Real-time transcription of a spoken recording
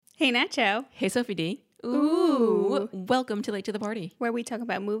Hey, Nacho. Hey, Sophie D. Ooh. Welcome to Late to the Party. Where we talk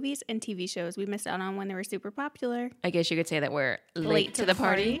about movies and TV shows we missed out on when they were super popular. I guess you could say that we're late to the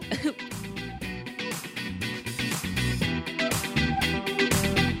party.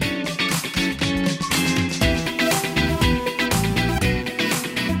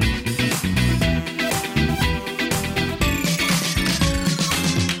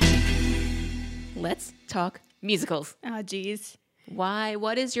 Let's talk musicals. Oh, geez. Why?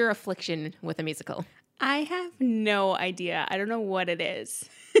 What is your affliction with a musical? I have no idea. I don't know what it is.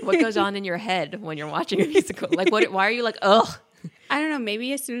 What goes on in your head when you're watching a musical? Like, what? Why are you like, ugh? I don't know.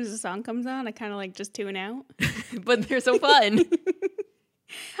 Maybe as soon as the song comes on, I kind of like just tune out. But they're so fun.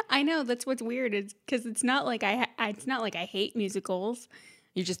 I know that's what's weird is because it's not like it's not like I hate musicals.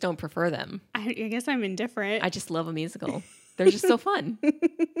 You just don't prefer them. I guess I'm indifferent. I just love a musical. They're just so fun.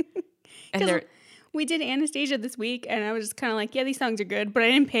 And they're. We did Anastasia this week, and I was just kind of like, yeah, these songs are good, but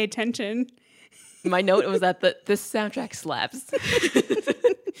I didn't pay attention. My note was that this soundtrack slaps.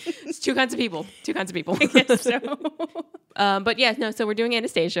 It's two kinds of people. I guess so. But yeah, no, so we're doing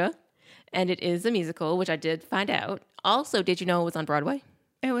Anastasia, and it is a musical, which I did find out. Also, did you know it was on Broadway?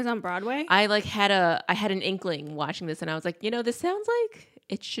 It was on Broadway? I had an inkling watching this, and I was like, this sounds like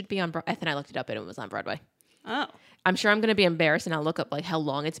it should be on Broadway. And then I looked it up, and it was on Broadway. Oh. I'm sure I'm going to be embarrassed, and I'll look up like how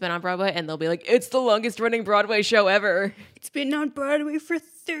long it's been on Broadway, and they'll be like, it's the longest running Broadway show ever. It's been on Broadway for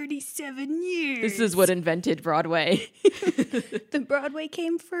 37 years. This is what invented Broadway. The Broadway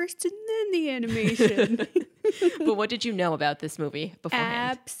came first and then the animation. But what did you know about this movie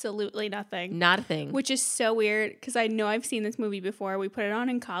beforehand? Absolutely nothing. Not a thing. Which is so weird because I know I've seen this movie before. We put it on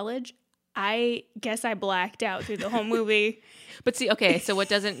in college. I guess I blacked out through the whole movie. But see, okay, so what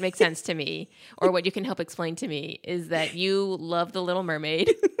doesn't make sense to me, or what you can help explain to me, is that you love The Little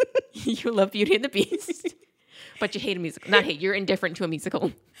Mermaid, you love Beauty and the Beast, but you hate a musical. Not hate, you're indifferent to a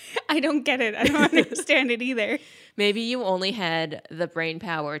musical. I don't get it. I don't understand it either. Maybe you only had the brain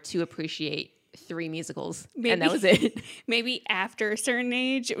power to appreciate 3 musicals, Maybe, and that was it. Maybe after a certain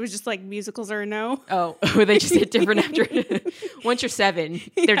age, it was just like musicals are a no. Oh, they just hit different after. Once you're 7,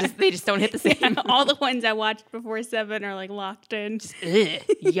 they just don't hit the same. Yeah, all the ones I watched before 7 are like locked in. Ugh,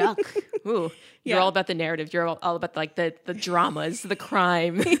 yuck. Ooh, you're Yeah. all about the narrative. You're all about like the dramas, the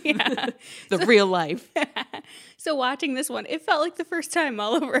crime, Yeah. the real life. So watching this one, it felt like the first time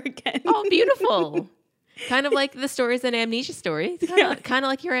all over again. Oh, beautiful. Kind of like the stories in Amnesia Story. Kind of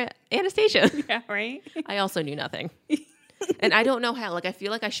like your Anastasia. Yeah, right? I also knew nothing. And I don't know how. Like, I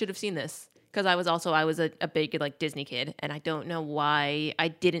feel like I should have seen this. Because I was a big like Disney kid. And I don't know why I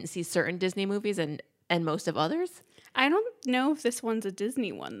didn't see certain Disney movies and most of others. I don't know if this one's a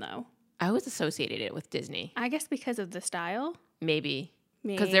Disney one, though. I always associated it with Disney. I guess because of the style. Maybe.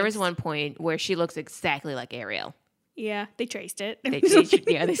 Because there was one point where she looks exactly like Ariel. Yeah, they traced it. They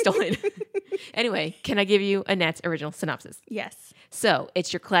stole it. Anyway, can I give you a Nat's original synopsis? Yes. So,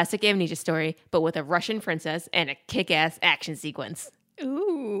 it's your classic Amnesia story, but with a Russian princess and a kick-ass action sequence.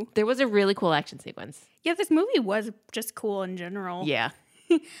 Ooh. There was a really cool action sequence. Yeah, this movie was just cool in general. Yeah.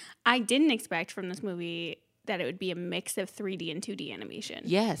 I didn't expect from this movie that it would be a mix of 3D and 2D animation.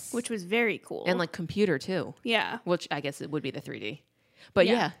 Yes. Which was very cool. And like computer too. Yeah. Which I guess it would be the 3D. But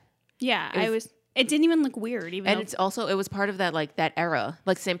yeah. Yeah, it didn't even look weird, even And though it was part of that like that era.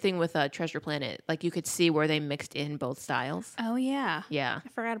 Like same thing with Treasure Planet. Like you could see where they mixed in both styles. Oh yeah. Yeah. I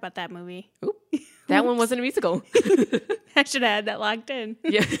forgot about that movie. Oop. That one wasn't a musical. I should have had that locked in.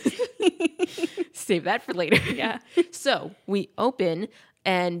 Yeah. Save that for later. Yeah. So we open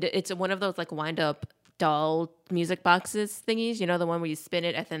and it's one of those like wind up doll music boxes thingies. You know, the one where you spin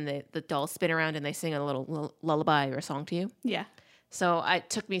it and then the dolls spin around and they sing a little lullaby or a song to you. Yeah. So it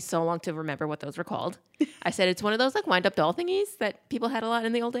took me so long to remember what those were called. I said it's one of those like wind up doll thingies that people had a lot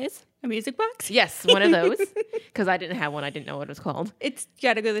in the old days. A music box? Yes, one of those. Because I didn't have one. I didn't know what it was called. It's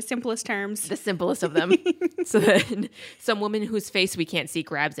got to go the simplest terms. The simplest of them. So then some woman whose face we can't see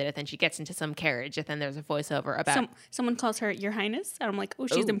grabs it, and then she gets into some carriage, and then there's a voiceover about... Someone calls her Your Highness, and I'm like, oh,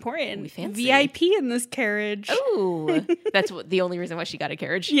 she's Ooh, important. we fancy. VIP in this carriage. Ooh, that's the only reason why she got a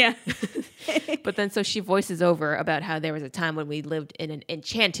carriage. Yeah. But then so she voices over about how there was a time when we lived in an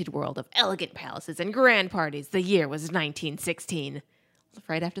enchanted world of elegant palaces and grand parties. The year was 1916.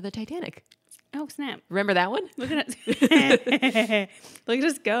 Right after the Titanic. Oh, snap. Remember that one? Look at us. Look at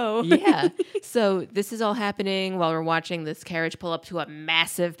us go. Yeah. So this is all happening while we're watching this carriage pull up to a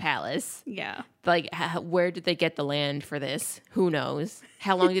massive palace. Yeah. Like, where did they get the land for this? Who knows?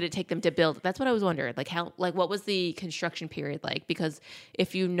 How long did it take them to build? That's what I was wondering. What was the construction period like? Because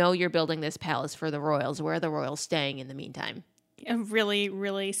if you know you're building this palace for the royals, where are the royals staying in the meantime? A really,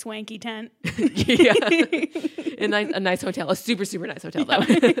 really swanky tent. Yeah. A nice hotel, a super, super nice hotel though.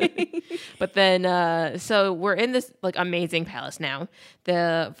 But then, so we're in this like amazing palace now.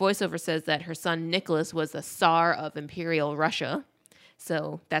 The voiceover says that her son Nicholas was the Tsar of Imperial Russia.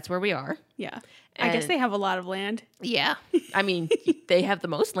 So that's where we are. Yeah. I guess they have a lot of land. Yeah. I mean, they have the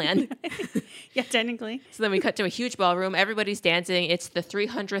most land. Yeah, technically. So then we cut to a huge ballroom. Everybody's dancing. It's the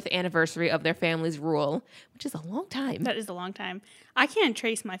 300th anniversary of their family's rule, which is a long time. That is a long time. I can't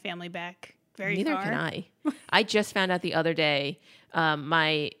trace my family back very Neither far. can I. I just found out the other day,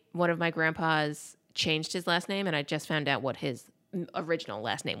 one of my grandpas changed his last name, and I just found out what his original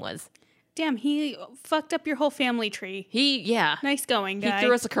last name was. Damn, he fucked up your whole family tree. Yeah. Nice going, guy. He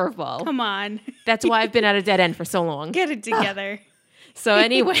threw us a curveball. Come on. That's why I've been at a dead end for so long. Get it together. So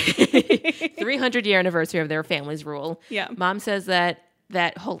anyway, 300-year anniversary of their family's rule. Yeah. Mom says that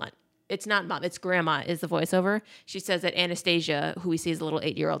hold on. It's not mom, it's grandma is the voiceover. She says that Anastasia, who we see as a little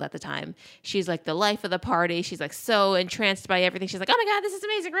 8-year-old at the time, she's like the life of the party. She's like so entranced by everything. She's like, oh my God, this is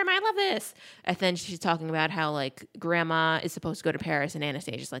amazing, grandma, I love this. And then she's talking about how like grandma is supposed to go to Paris and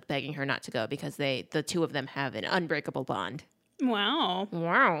Anastasia's like begging her not to go because the two of them have an unbreakable bond. Wow.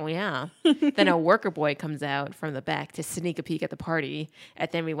 Wow, yeah. Then a worker boy comes out from the back to sneak a peek at the party. And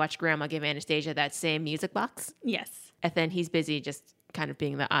then we watch grandma give Anastasia that same music box. Yes. And then he's busy just kind of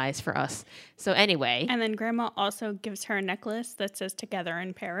being the eyes for us. So anyway. And then grandma also gives her a necklace that says together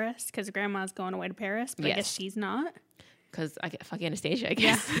in Paris because grandma's going away to Paris, but I guess she's not. Because I get fuck Anastasia, I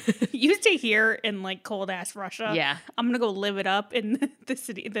guess. Yeah. You stay here in like cold ass Russia. Yeah. I'm going to go live it up in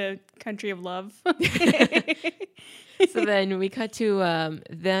the country of love. So then we cut to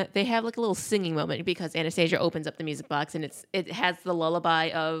they have like a little singing moment because Anastasia opens up the music box and it has the lullaby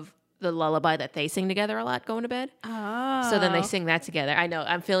that they sing together a lot going to bed. Oh. So then they sing that together. I know,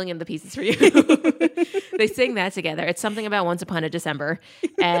 I'm filling in the pieces for you. They sing that together. It's something about Once Upon a December.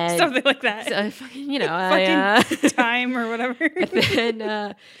 And something like that. So, you know, time or whatever. And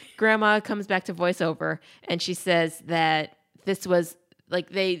then grandma comes back to voiceover and she says that this was like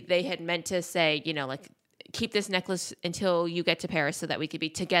they had meant to say, you know, like keep this necklace until you get to Paris so that we could be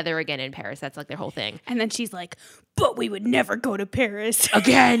together again in Paris. That's like their whole thing. And then she's like, but we would never go to Paris.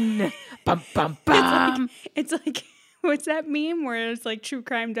 Again. Bum, bum, bum. It's like, what's that meme where it's like true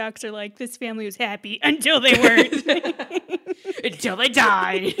crime docs are like, this family was happy until they weren't. Until they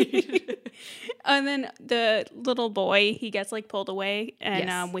died. And then the little boy, he gets like pulled away and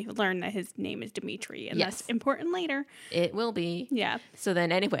Yes. we learn that his name is Dmitri and Yes. that's important later. It will be. Yeah. So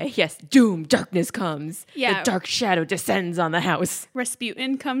then anyway, yes, doom, darkness comes. Yeah. The dark shadow descends on the house.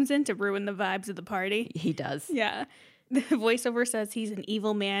 Rasputin comes in to ruin the vibes of the party. He does. Yeah. The voiceover says he's an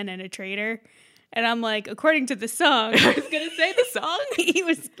evil man and a traitor. And I'm like, according to the song, I was going to say the song. he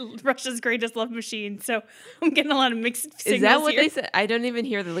was Russia's greatest love machine. So I'm getting a lot of mixed signals. Is that what here. they said? I don't even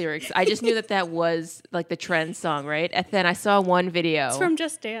hear the lyrics. I just knew that was like the trend song, right? And then I saw one video. It's from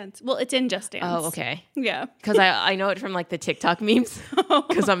Just Dance. Well, it's in Just Dance. Oh, okay. Yeah. Because I know it from like the TikTok memes.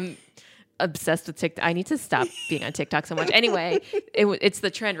 Because I'm obsessed with TikTok. I need to stop being on TikTok so much. Anyway, it's the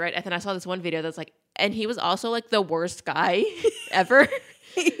trend, right? And then I saw this one video that's like, and he was also like the worst guy ever.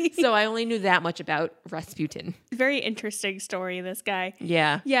 So I only knew that much about Rasputin. Very interesting story, this guy.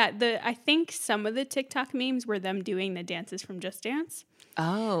 Yeah. Yeah, I think some of the TikTok memes were them doing the dances from Just Dance.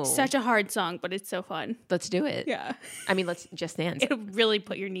 Oh. Such a hard song, but it's so fun. Let's do it. Yeah. I mean, let's just dance. It'll really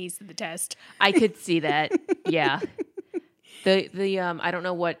put your knees to the test. I could see that. Yeah. The I don't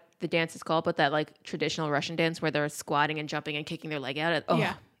know what the dance is called, but that like traditional Russian dance where they're squatting and jumping and kicking their leg out. Oh,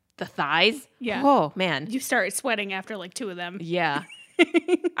 Yeah. The thighs. Yeah. Oh, man. You start sweating after like 2 of them. Yeah.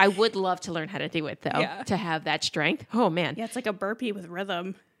 I would love to learn how to do it though. Yeah. To have that strength. Oh man. Yeah, it's like a burpee with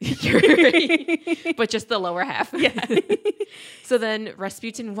rhythm. You're right. But just the lower half. Yeah. So then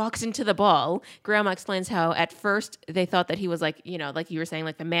Rasputin walks into the ball. Grandma explains how at first they thought that he was like, you know, like you were saying,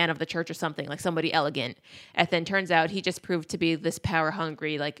 like the man of the church or something, like somebody elegant. And then turns out he just proved to be this power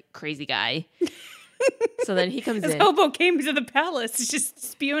hungry, like crazy guy. So then he comes This in. hobo came to the palace just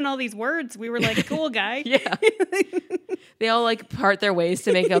spewing all these words. We were like, cool guy. Yeah. They all like part their ways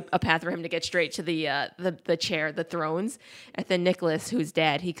to make a path for him to get straight to the chair, the thrones. And then Nicholas, who's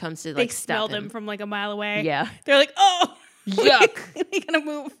dad, he comes to They like stop smelled him from like a mile away. Yeah. They're like, oh, Yuck. we gotta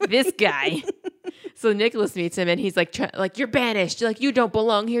move. This guy. So Nicholas meets him and he's like, you're banished. Like, you don't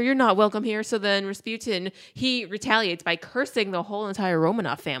belong here. You're not welcome here. So then Rasputin, he retaliates by cursing the whole entire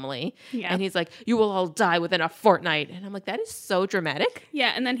Romanov family. Yeah. And he's like, you will all die within a fortnight. And I'm like, that is so dramatic.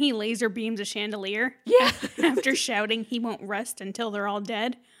 Yeah, and then he laser beams a chandelier. Yeah. After shouting he won't rest until they're all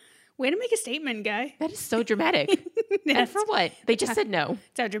dead. Way to make a statement, guy. That is so dramatic. And That's for what? They just said no.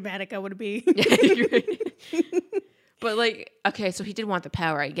 how dramatic I would be. You're right. But like, okay, so he did want the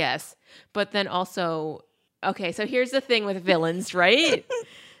power, I guess. But then also, okay, so here's the thing with villains, right?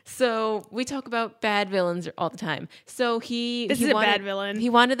 So we talk about bad villains all the time. So This is a bad villain. He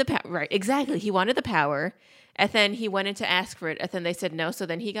wanted the power, right? Exactly. He wanted the power, and then he went in to ask for it, and then they said no. So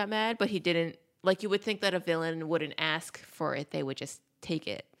then he got mad, but he didn't. Like, you would think that a villain wouldn't ask for it; they would just take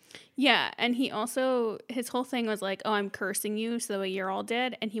it. Yeah, and he also, his whole thing was like, oh, I'm cursing you so that you're all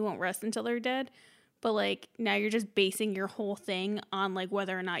dead, and he won't rest until they're dead. But like, now you're just basing your whole thing on like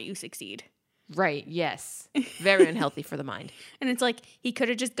whether or not you succeed. Right. Yes. Very unhealthy for the mind. And it's like, he could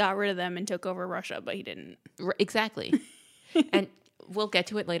have just got rid of them and took over Russia, but he didn't. Exactly. And we'll get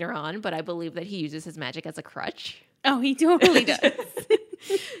to it later on, but I believe that he uses his magic as a crutch. Oh, he totally does.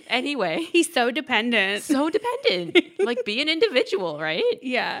 Anyway. He's so dependent. So dependent. Like, be an individual, right?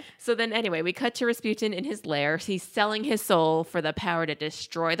 Yeah. So then anyway, we cut to Rasputin in his lair. He's selling his soul for the power to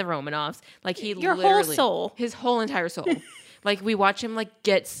destroy the Romanovs. Like, he Your literally... whole soul. His whole entire soul. Like, we watch him, like,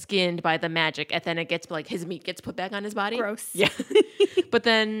 get skinned by the magic, and then it gets, like, his meat gets put back on his body. Gross. Yeah. But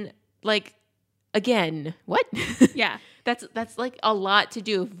then, like, again, what? Yeah. That's like, a lot to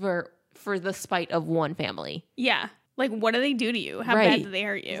do for the spite of one family. Yeah. Like, what do they do to you? How Right. bad do they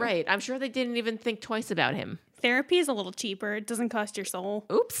hurt you? Right. I'm sure they didn't even think twice about him. Therapy is a little cheaper. It doesn't cost your soul.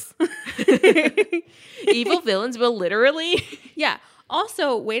 Oops. Evil villains will literally... Yeah.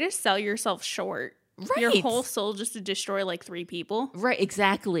 Also, way to sell yourself short. Right. Your whole soul just to destroy like 3 people. Right,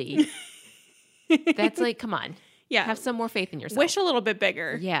 exactly. That's like, come on. Yeah. Have some more faith in yourself. Wish a little bit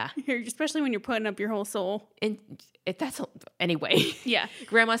bigger. Yeah. Especially when you're putting up your whole soul. And anyway. Yeah.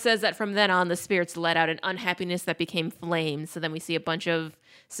 Grandma says that from then on, the spirits let out an unhappiness that became flames. So then we see a bunch of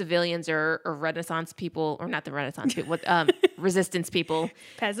civilians or Renaissance people, or not the Renaissance people, resistance people.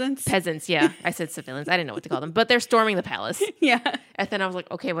 Peasants, yeah. I said civilians. I didn't know what to call them. But they're storming the palace. Yeah. And then I was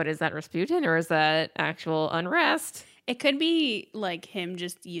like, okay, what is that, Rasputin? Or is that actual unrest? It could be like him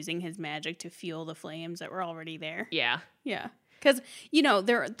just using his magic to fuel the flames that were already there. Yeah. Yeah. Because, you know,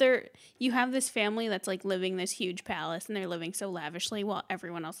 you have this family that's like living this huge palace and they're living so lavishly while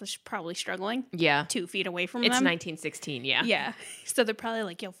everyone else is probably struggling. Yeah. 2 feet away from It's them. 1916, yeah. Yeah. So they're probably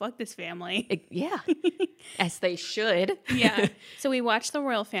like, yo, fuck this family. Yeah. As they should. Yeah. So we watch the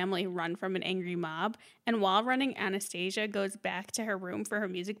royal family run from an angry mob. And while running, Anastasia goes back to her room for her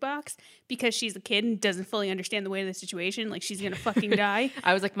music box because she's a kid and doesn't fully understand the weight of the situation. Like, she's going to fucking die.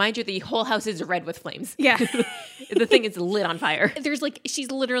 I was like, mind you, the whole house is red with flames. Yeah. The thing is lit on fire. There's like, she's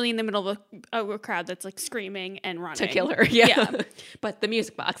literally in the middle of a crowd that's like screaming and running. To kill her. Yeah. But the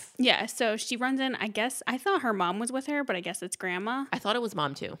music box. Yeah. So she runs in. I guess, I thought her mom was with her, but I guess it's grandma. I thought it was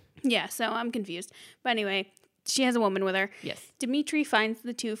mom too. Yeah. So I'm confused. But anyway, she has a woman with her. Yes. Dmitri finds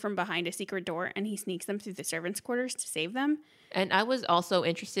the 2 from behind a secret door and he sneaks them through the servants' quarters to save them. And I was also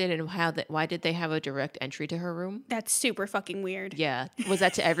interested in why did they have a direct entry to her room? That's super fucking weird. Yeah. Was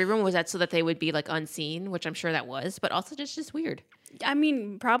that to every room? Was that so that they would be like unseen, which I'm sure that was, but also just weird. I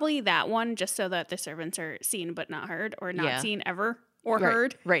mean, probably that one just so that the servants are seen but not heard, or not seen ever or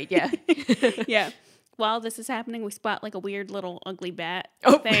heard. Right, yeah. Yeah. While this is happening, we spot like a weird little ugly bat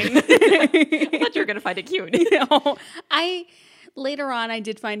I thing. thought you were going to find it cute. No, later on, I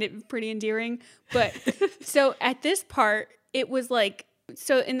did find it pretty endearing. But so at this part, it was like,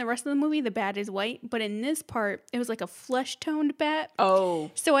 so in the rest of the movie, the bat is white. But in this part, it was like a flesh-toned bat.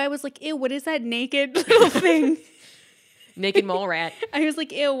 Oh. So I was like, ew, what is that naked little thing? Naked mole rat. I was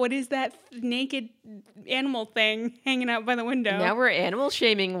like, ew, what is that naked animal thing hanging out by the window? Now we're animal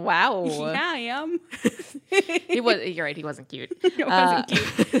shaming. Wow. Yeah, I am. You're right. He wasn't cute. It wasn't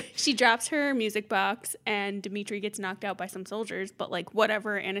cute. She drops her music box and Dmitri gets knocked out by some soldiers, but like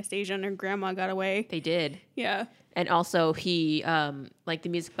whatever, Anastasia and her grandma got away. They did. Yeah. And also he, like the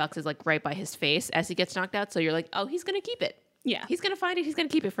music box is like right by his face as he gets knocked out. So you're like, oh, he's going to keep it. Yeah. He's going to find it. He's going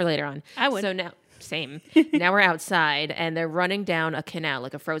to keep it for later on. I would. So now, same. Now we're outside and they're running down a canal,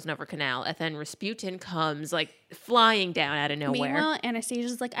 like a frozen over canal. And then Rasputin comes like flying down out of nowhere. Meanwhile,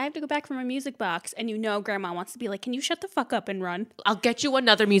 Anastasia's like, I have to go back for my music box. And you know, grandma wants to be like, can you shut the fuck up and run? I'll get you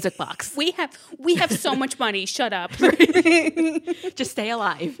another music box. We have so much money. Shut up. Just stay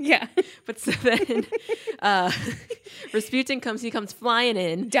alive. Yeah. But so then Rasputin comes flying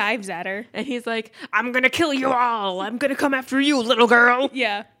in. Dives at her. And he's like, I'm going to kill you all. I'm going to come after you, little girl.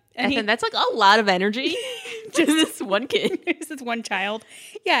 Yeah. And then that's like a lot of energy to this one kid. This one child.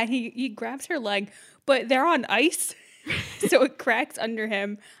 Yeah, he grabs her leg, but they're on ice, so it cracks under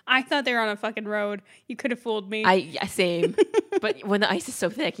him. I thought they were on a fucking road. You could have fooled me. Same. But when the ice is so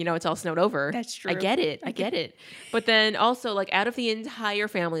thick, you know, it's all snowed over. That's true. I get it. But then also, like, out of the entire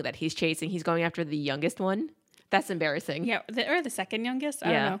family that he's chasing, he's going after the youngest one. That's embarrassing. Yeah, or the second youngest.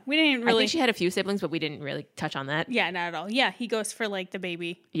 I Yeah. don't know. We didn't I really. think she had a few siblings, but we didn't really touch on that. Yeah, not at all. Yeah, he goes for like the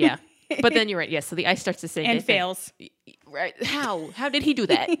baby. Yeah. But then you're right. Yes. So the ice starts to sink. And I think. fails. Right. How? How did he do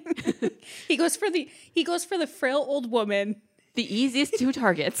that? He goes for the frail old woman. The easiest two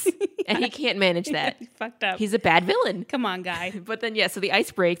targets. And he can't manage that. He's fucked up. He's a bad villain. Come on, guy. But then, yeah, so the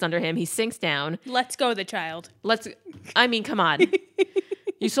ice breaks under him. He sinks down. Let's go, the child. Come on.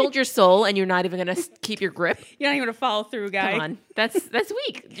 You sold your soul and you're not even going to keep your grip? You're not even gonna follow through, guy. Come on. That's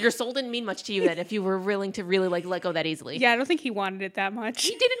weak. Your soul didn't mean much to you then if you were willing to really like let go that easily. Yeah, I don't think he wanted it that much.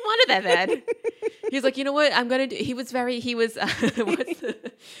 He didn't want it that bad. He's like, you know what? I'm going to do.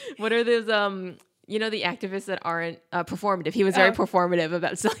 What are those, the activists that aren't performative. He was very performative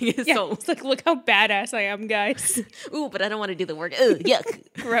about selling his soul. It's like, look how badass I am, guys. Ooh, but I don't want to do the work. Ugh, yuck.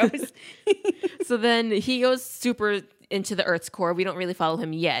 Gross. So then he goes super into the Earth's core. We don't really follow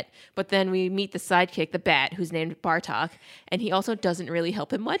him yet. But then we meet the sidekick, the Bat, who's named Bartok. And he also doesn't really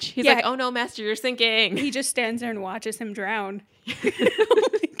help him much. He's like, oh no, Master, you're sinking. He just stands there and watches him drown.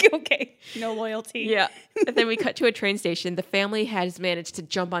 Okay, no loyalty. Yeah. And then we cut to a train station. The family has managed to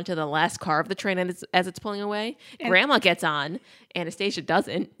jump onto the last car of the train as it's pulling away. Grandma gets on. Anastasia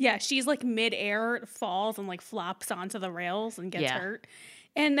doesn't. Yeah, she's like midair, falls and like flops onto the rails and gets hurt.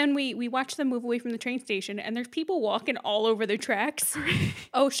 And then we watch them move away from the train station, and there's people walking all over the tracks.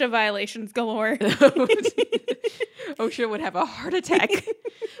 OSHA violations galore. OSHA would have a heart attack.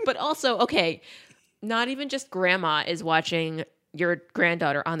 But also, okay, not even just grandma is watching your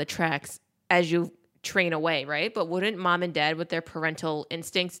granddaughter on the tracks as you train away, right? But wouldn't mom and dad with their parental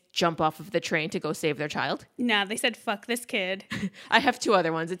instincts jump off of the train to go save their child? Nah, they said, fuck this kid. I have two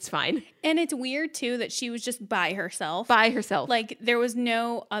other ones. It's fine. And it's weird, too, that she was just by herself. By herself. Like, there was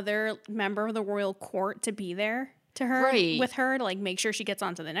no other member of the royal court to be there to her, with her, to, like, make sure she gets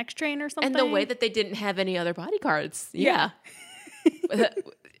onto the next train or something. And the way that they didn't have any other bodyguards. Yeah.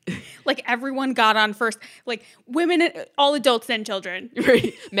 Like, everyone got on first. Like, women, all adults, then children.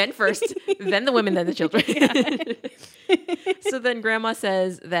 Right. Men first, then the women, then the children. So then grandma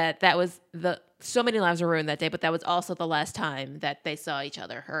says that was so many lives were ruined that day, but that was also the last time that they saw each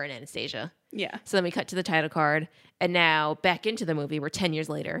other, her and Anastasia. Yeah. So then we cut to the title card, and now back into the movie. We're 10 years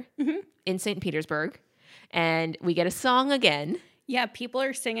later in St. Petersburg, and we get a song again. Yeah, people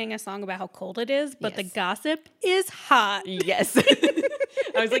are singing a song about how cold it is, but the gossip is hot. Yes.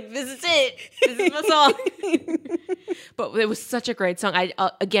 I was like, this is it. This is my song. But it was such a great song.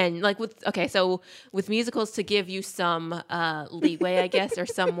 So with musicals, to give you some leeway, I guess, or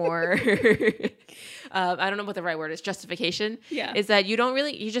some more, I don't know what the right word is, justification, is that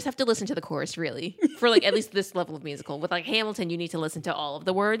you just have to listen to the chorus, really, for like at least this level of musical. With like Hamilton, you need to listen to all of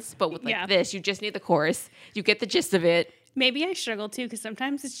the words, but with like this, you just need the chorus. You get the gist of it. Maybe I struggle too, because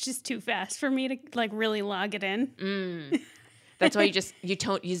sometimes it's just too fast for me to like really log it in. That's why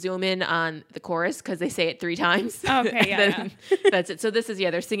you zoom in on the chorus because they say it 3 times. Okay, yeah. That's it. So this is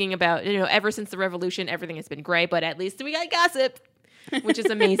they're singing about ever since the revolution everything has been great, but at least we got gossip, which is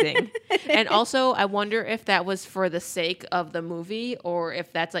amazing. And also I wonder if that was for the sake of the movie or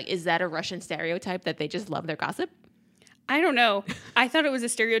if that's like, is that a Russian stereotype that they just love their gossip? I don't know. I thought it was a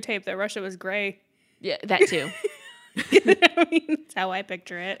stereotype that Russia was gray. Yeah, that too. I mean, that's how I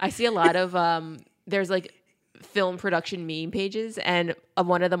picture it. I see a lot of there's like film production meme pages, and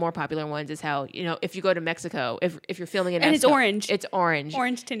one of the more popular ones is how if you go to Mexico, if you're filming in Mexico, it's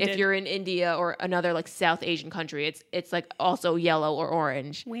orange tinted. If you're in India or another like South Asian country, it's like also yellow or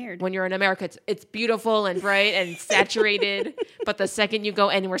orange. Weird. When you're in America, it's beautiful and bright and saturated, but the second you go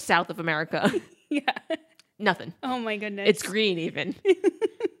anywhere south of America, nothing. Oh my goodness, it's green even.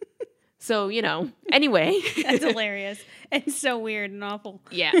 So, anyway. That's hilarious. It's so weird and awful.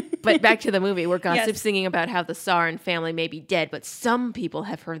 Yeah. But back to the movie where gossip's singing about how the Tsar and family may be dead, but some people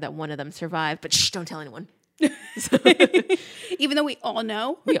have heard that one of them survived. But shh, don't tell anyone. Even though we all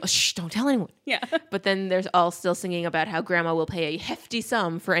know. Shh, don't tell anyone. Yeah. But then there's all still singing about how grandma will pay a hefty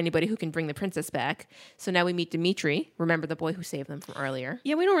sum for anybody who can bring the princess back. So now we meet Dmitri. Remember the boy who saved them from earlier?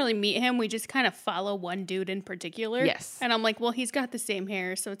 Yeah, we don't really meet him. We just kind of follow one dude in particular. Yes. And I'm like, well, he's got the same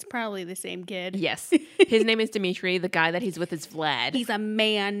hair, so it's probably the same kid. Yes. His name is Dmitri. The guy that he's with is Vlad. He's a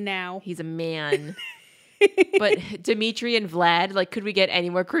man now. He's a man. But Dmitri and Vlad, like, could we get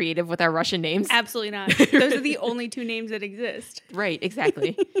any more creative with our Russian names? Absolutely not. Those are the only 2 names that exist. Right,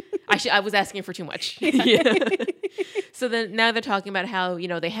 exactly. I was asking for too much. Yeah. So then now they're talking about how,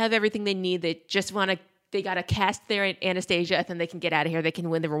 they have everything they need. They just they got to cast their Anastasia and then they can get out of here. They can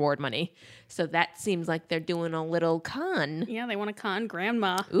win the reward money. So that seems like they're doing a little con. Yeah, they want to con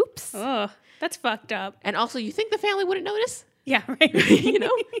grandma. Oops. Oh, that's fucked up. And also, you think the family wouldn't notice? Yeah, right.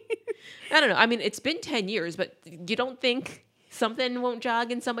 I don't know. I mean, it's been 10 years, but you don't think something won't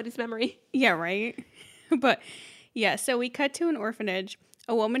jog in somebody's memory? Yeah, right? But yeah, so we cut to an orphanage.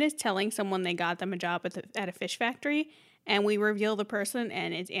 A woman is telling someone they got them a job at a fish factory, and we reveal the person,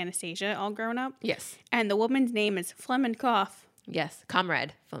 and it's Anastasia, all grown up. Yes. And the woman's name is Flemenkoff. Yes.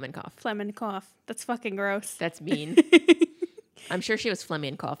 Comrade Flemenkoff. Flemenkoff. That's fucking gross. That's mean. I'm sure she was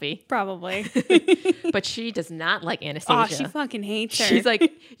Fleming coffee, Probably. but she does not like Anastasia. Oh, she fucking hates her. She's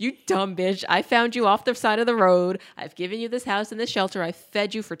like, you dumb bitch. I found you off the side of the road. I've given you this house and this shelter. I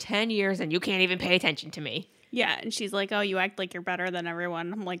fed you for 10 years and you can't even pay attention to me. Yeah, and she's like, oh, you act like you're better than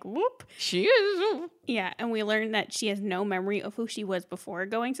everyone. I'm like, whoop. She is. Yeah, and we learned that she has no memory of who she was before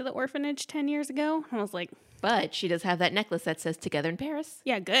going to the orphanage 10 years ago. I was like, But she does have that necklace that says Together in Paris.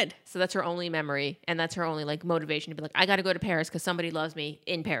 yeah, good. So that's her only memory. And that's her only like motivation to be like, I got to go to Paris because somebody loves me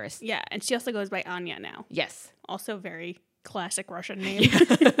in Paris. Yeah, and she also goes by Anya now. Yes. Also very classic Russian name.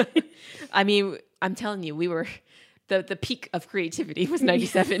 I mean, I'm telling you, we were... The peak of creativity was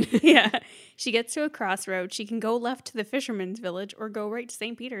 97. Yeah. She gets to a crossroad. She can go left to the fisherman's village or go right to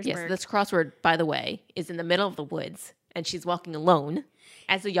St. Petersburg. Yes, this crossword, by the way, is in the middle of the woods. And she's walking alone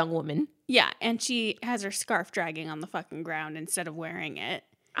as a young woman. Yeah, and she has her scarf dragging on the fucking ground instead of wearing it.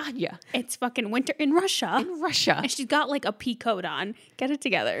 Anya. It's fucking winter in Russia. In Russia. And she's got like a pea coat on. Get it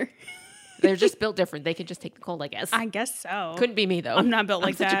together. They're just built different. They can just take the cold, I guess. I guess so. Couldn't be me, though. I'm not built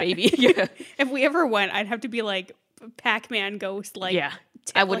like such that. a baby. Yeah. If we ever went, I'd have to be like Pac-Man ghost. Like, Yeah.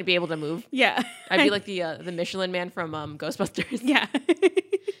 I wouldn't be able to move. Yeah. I'd be like the Michelin man from Ghostbusters. Yeah.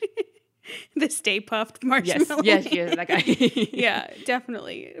 The Stay Puffed marshmallow. Yes, that guy. Yeah,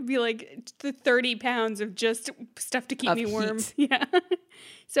 definitely. It'd be like the 30 pounds of just stuff to keep Of me warm. heat. Yeah.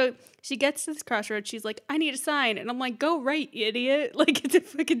 So she gets to this crossroads. She's like, I need a sign. And I'm like, go right, you idiot. Like, it's a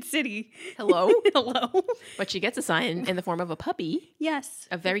fucking city. Hello? Hello. But she gets a sign in the form of a puppy. Yes.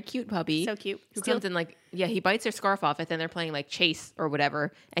 A very cute puppy. So cute. Who Steal- comes in like, yeah, he bites her scarf off and then they're playing like chase or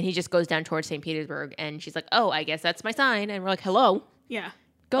whatever. And he just goes down towards St. Petersburg. And she's like, oh, I guess that's my sign. And we're like, hello. Yeah.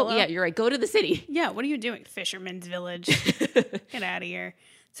 Go. Hello? Yeah, you're right. Go to the city. Yeah, what are you doing? Fisherman's Village. Get out of here.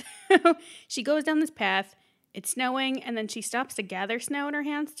 So she goes down this path. It's snowing, and then she stops to gather snow in her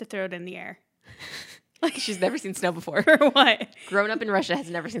hands to throw it in the air. Like she's never seen snow before. Or what? Grown up in Russia has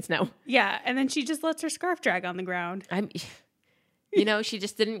never seen snow. Yeah, and then she just lets her scarf drag on the ground. She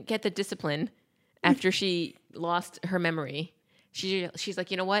just didn't get the discipline after she lost her memory. She's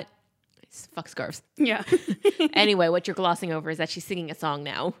like, you know what? Fuck scarves. Yeah. Anyway, what you're glossing over is that she's singing a song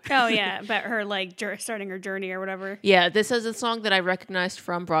now. Oh, yeah, about her, like, starting her journey or whatever. Yeah, this is a song that I recognized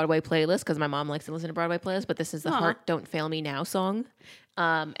from Broadway playlist because my mom likes to listen to Broadway playlists, but this is the Aw. Heart Don't Fail Me Now song.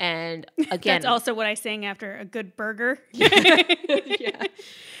 And again... That's also what I sang after a good burger. Yeah.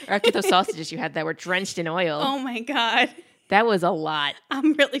 Or after those sausages you had that were drenched in oil. Oh, my God. That was a lot.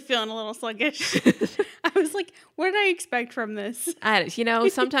 I'm really feeling a little sluggish. I was like, what did I expect from this?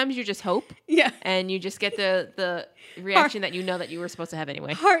 Sometimes you just hope Yeah. and you just get the reaction that you know that you were supposed to have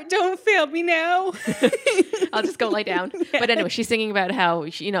anyway. Heart, don't fail me now. I'll just go lie down. But anyway, she's singing about how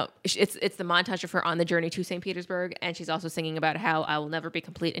it's the montage of her on the journey to St. Petersburg, and she's also singing about how I will never be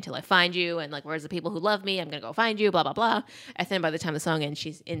complete until I find you, and like where's the people who love me? I'm gonna go find you. Blah blah blah. And then by the time the song ends,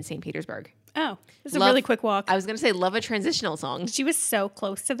 she's in St. Petersburg. Oh, this is a really quick walk. I was gonna say love a transitional song. She was so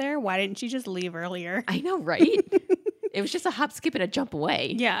close to there. Why didn't she just leave earlier? I know, right? It was just a hop, skip, and a jump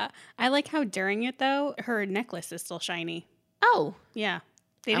away. Yeah. I like how during it, though, her necklace is still shiny. Oh, Yeah.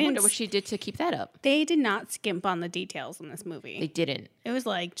 I wonder what she did to keep that up. They did not skimp on the details in this They movie. didn't. It was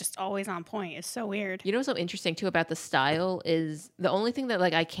like just always on point. It's so weird. You know what's so interesting too about the style is the only thing that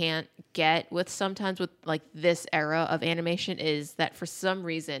like I can't get with sometimes with like this era of animation is that for some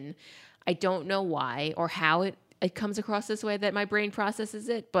reason I don't know why or how it comes across this way that my brain processes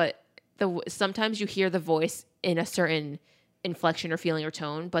it, but sometimes you hear the voice in a certain inflection or feeling or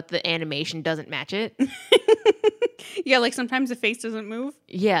tone, but the animation doesn't match it. Yeah, like sometimes the face doesn't move.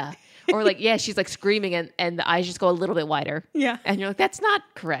 Yeah. Or like, yeah, she's like screaming and the eyes just go a little bit wider. Yeah. And you're like, that's not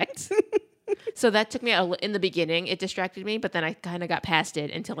correct. So that took me in the beginning, it distracted me, but then I kind of got past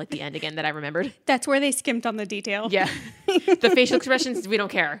it until like the end again that I remembered. That's where they skimped on the detail. Yeah. The facial expressions, we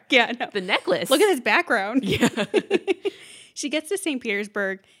don't care. Yeah, no. The necklace. Look at this background. Yeah. She gets to St.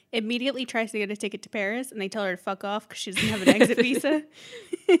 Petersburg, immediately tries to get a ticket to Paris, and they tell her to fuck off because she doesn't have an exit visa.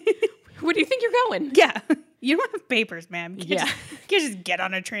 Where do you think you're going? Yeah. You don't have papers, ma'am. You Yeah. you can't just get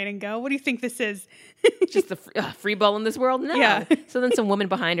on a train and go. What do you think this is? Just the free ball in this world? No. Yeah. So then some woman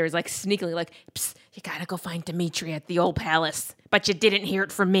behind her is like sneakily like, psst, you gotta go find Dimitri at the old palace. But you didn't hear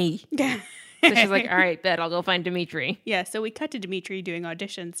it from me. Yeah. So she's like, all right, bet I'll go find Dimitri. Yeah, so we cut to Dimitri doing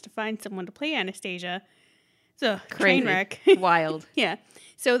auditions to find someone to play Anastasia. It's a Crazy. train wreck. Wild. Yeah.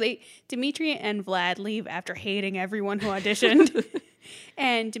 So Dimitri and Vlad leave after hating everyone who auditioned.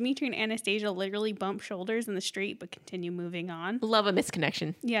 And Dimitri and Anastasia literally bump shoulders in the street but continue moving on. Love a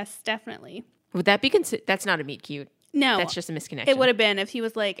misconnection. Yes, definitely. Would that be that's not a meet cute? No. That's just a misconnection. It would have been if he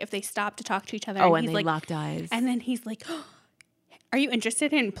was like, if they stopped to talk to each other. Oh, and and he's they like, locked eyes. And then he's like, oh, are you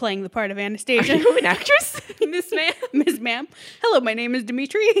interested in playing the part of Are Anastasia? you an actress, Miss Ma'am? Miss Ma'am. Hello, my name is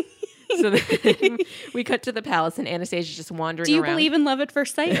Dimitri. So then we cut to the palace, and Anastasia's just wandering Do you around. believe in love at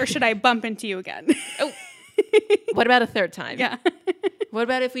first sight, or should I bump into you again? Oh, what about a third time? Yeah. What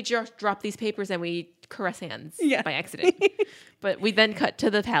about if we just drop these papers and we caress hands Yeah. by accident? But we then cut to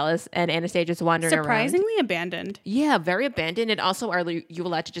the palace, and Anastasia's wandering around. Surprisingly abandoned. Yeah, very abandoned. And also, are you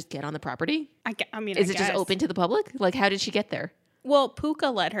allowed to just get on the property? I mean, Is I it just guess. open to the public? Like, how did she get there? Well, Puka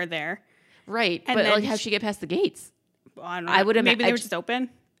led her there. Right, And but then like, how'd she get past the gates? I don't know. I would Maybe they were imagine- just open.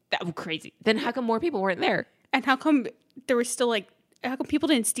 That was crazy. Then how come more people weren't there? And how come there was still like, how come people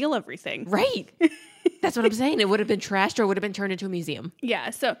didn't steal everything? Right. That's what I'm saying. It would have been trashed or would have been turned into a museum. Yeah,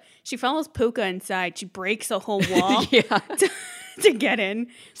 so she follows Puka inside. She breaks a whole wall Yeah. to get in.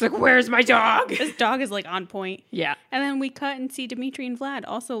 It's like, where's my dog? This dog is like on point. Yeah. And then we cut and see Dimitri and Vlad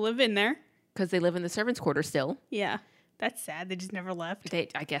also live in there. Because they live in the servants' quarter still. Yeah, that's sad. They just never left.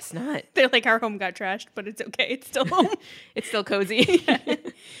 I guess not. They're like, our home got trashed, but it's okay. It's still home. It's still cozy.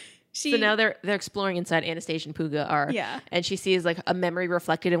 She, So now they're exploring inside. Anastasia and Puga are. Yeah. And she sees like a memory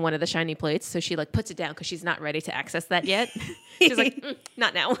reflected in one of the shiny plates. So she like puts it down because she's not ready to access that yet. She's like,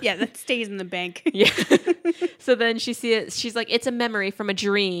 not now. yeah, that stays in the bank. Yeah. So then she sees, she's like, it's a memory from a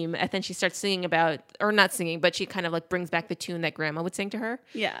dream. And then she starts singing about, or not singing, but she kind of like brings back the tune that grandma would sing to her.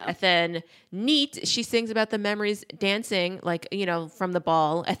 Yeah. And then neat, she sings about the memories dancing, like, you know, from the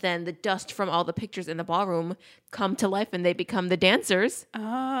ball. And then the dust from all the pictures in the ballroom come to life and they become the dancers.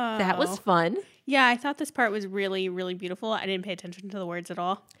 Oh. That was fun. Yeah, I thought this part was really, really beautiful. I didn't pay attention to the words at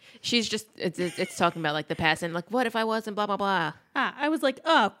all. She's just, it's talking about like the past and like, what if I wasn't blah, blah, blah. I was like,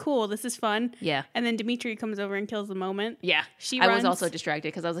 oh, cool, this is fun. Yeah. And then Dimitri comes over and kills the moment. Yeah. She I was runs- also distracted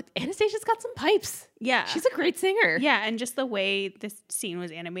because I was like, Anastasia's got some pipes. Yeah. She's a great singer. Yeah, and just the way this scene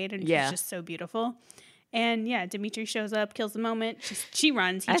was animated Yeah. was just so beautiful. And yeah, Dimitri shows up, kills the moment. She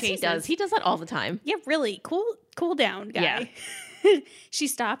runs, he As chases. he does. He does that all the time. Yeah, really. Cool down, guy. She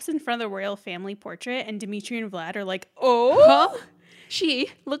stops in front of the royal family portrait, and Dimitri and Vlad are like, oh, Huh? She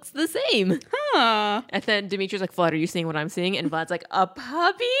looks the same. huh. And then Dimitri's like, Vlad, are you seeing what I'm seeing? And Vlad's like, a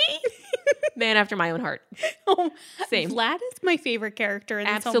puppy? Man after my own heart. Oh, Same. Vlad is my favorite character in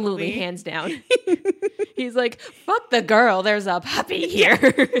this whole Absolutely, movie. hands down. He's like, fuck the girl, there's a puppy here.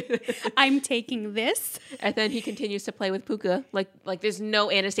 I'm taking this. And then he continues to play with Puka. Like there's no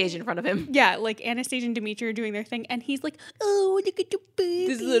Anastasia in front of him. Yeah, like Anastasia and Dimitri are doing their thing, and he's like, oh, look at the baby.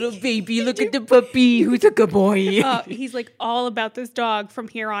 This little baby, look at the puppy, who's a good boy. He's like all about this dog from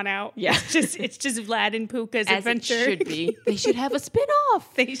here on out. Yeah. It's just Vlad and Puka's As adventure. it should be. They should have a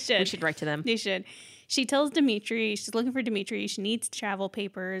spin-off. They should. We should write to them. They should. She tells Dimitri, she's looking for Dimitri, she needs travel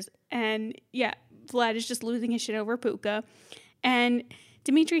papers, and yeah, Vlad is just losing his shit over Puka. And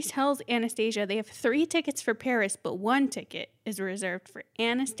Dimitri tells Anastasia they have 3 tickets for Paris, but 1 ticket is reserved for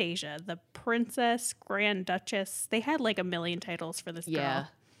Anastasia, the Princess Grand Duchess. They had like a million titles for this Yeah. girl.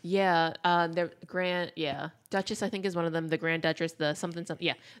 Yeah. The Grand, yeah. Duchess, I think, is one of them. The Grand Duchess, the something.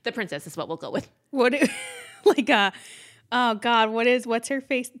 Yeah. The Princess is what we'll go with. What, oh God, what's her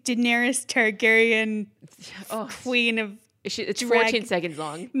face? Daenerys Targaryen, Oh, Queen of it's Drag- 14 seconds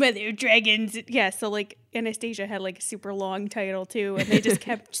long. Mother of Dragons. Yeah, so like Anastasia had like a super long title too, and they just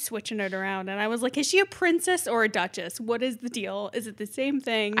kept switching it around. And I was like, is she a princess or a duchess? What is the deal? Is it the same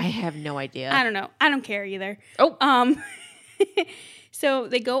thing? I have no idea. I don't know. I don't care either. Oh. So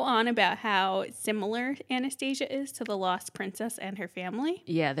they go on about how similar Anastasia is to the lost princess and her family.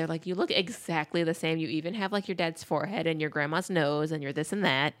 Yeah, they're like, you look exactly the same. You even have like your dad's forehead and your grandma's nose and you're this and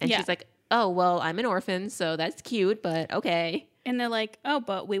that. And Yeah. she's like, oh, well, I'm an orphan, so that's cute, but okay. And they're like, oh,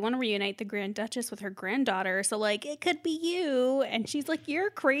 but we want to reunite the Grand Duchess with her granddaughter. So, like, it could be you. And she's like,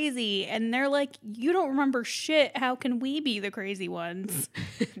 you're crazy. And they're like, you don't remember shit. How can we be the crazy ones?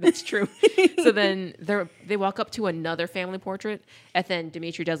 That's true. So then they walk up to another family portrait, and then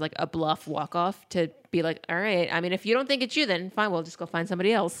Dimitri does like a bluff walk off to be like, all right, I mean, if you don't think it's you, then fine, we'll just go find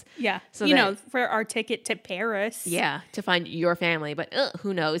somebody else. Yeah. So you that- know, for our ticket to Paris. Yeah, to find your family, but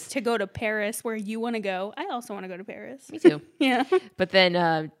who knows? To go to Paris where you want to go. I also want to go to Paris. Me too. Yeah. But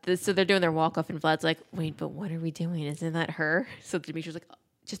then, so they're doing their walk off, and Vlad's like, wait, but what are we doing? Isn't that her? So Dimitri's like,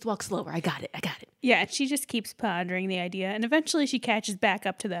 just walk slower. I got it. Yeah. She just keeps pondering the idea. And eventually she catches back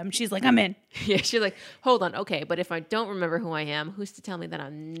up to them. She's like, I'm in. Yeah, she's like, hold on, okay, but if I don't remember who I am, who's to tell me that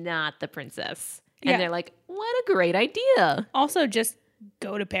I'm not the princess? And Yeah. they're like, what a great idea. Also, just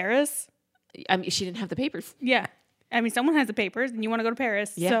go to Paris? I mean, she didn't have the papers. Yeah. I mean, someone has the papers and you want to go to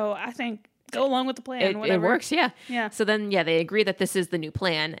Paris. Yeah. So I think go along with the plan. It whatever. works, yeah. Yeah. So then, they agree that this is the new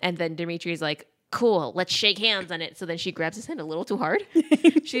plan. And then Dimitri's like, cool, let's shake hands on it. So then she grabs his hand a little too hard.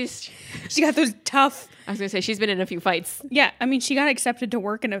 She got those tough. I was going to say, she's been in a few fights. Yeah. I mean, she got accepted to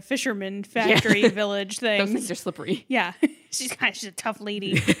work in a fisherman factory village thing. Those things are slippery. Yeah. She's a tough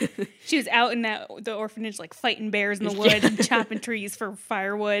lady. She was out in the orphanage, like fighting bears in the woods and chopping trees for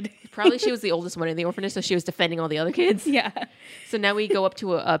firewood. Probably she was the oldest one in the orphanage, so she was defending all the other kids. Yeah. So now we go up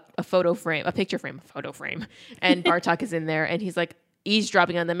to a photo frame, a picture frame, and Bartok is in there, and he's like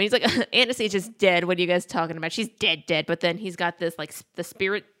eavesdropping on them, and he's like, Anastasia's dead. What are you guys talking about? She's dead. But then he's got this like the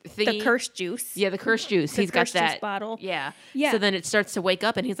spirit thingy. The cursed juice. Yeah, the cursed juice. He's got cursed juice that bottle. Yeah. Yeah. So then it starts to wake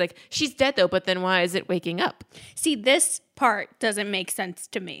up, and he's like, she's dead though. But then why is it waking up? See, this part doesn't make sense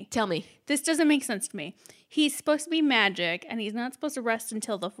to me. Tell me. This doesn't make sense to me. He's supposed to be magic, and he's not supposed to rest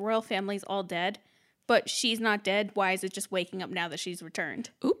until the royal family's all dead. But she's not dead. Why is it just waking up now that she's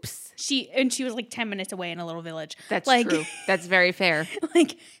returned? Oops. She was like 10 minutes away in a little village. That's like, true. That's very fair.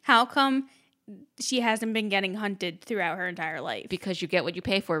 Like, how come she hasn't been getting hunted throughout her entire life? Because you get what you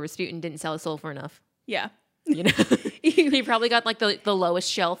pay for. Rasputin didn't sell his soul for enough. Yeah. You know, he probably got like the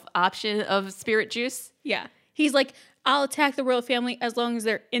lowest shelf option of spirit juice. Yeah. He's like, I'll attack the royal family as long as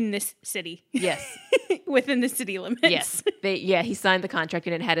they're in this city. Yes. Within the city limits. Yes. He signed the contract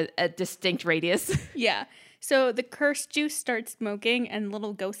and it had a distinct radius. Yeah. So the cursed juice starts smoking and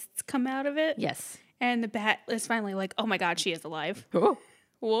little ghosts come out of it. Yes. And the bat is finally like, oh my God, she is alive. Oh.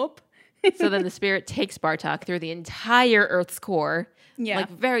 Whoop. So then the spirit takes Bartok through the entire Earth's core. Yeah. Like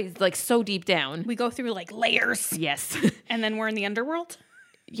very, like so deep down. We go through like layers. Yes. And then we're in the underworld.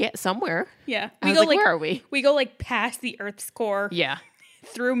 Yeah, somewhere. Yeah. I was like, where are we? We go like past the Earth's core. Yeah.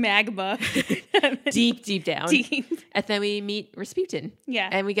 Through magma. Deep down. Deep. And then we meet Rasputin. Yeah.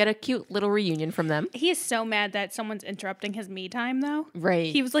 And we get a cute little reunion from them. He is so mad that someone's interrupting his me time, though.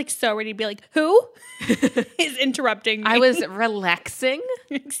 Right. He was like so ready to be like, who is interrupting me? I was relaxing.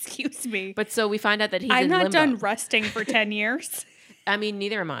 Excuse me. But so we find out that he's I'm in not limbo. done resting for 10 years. I mean,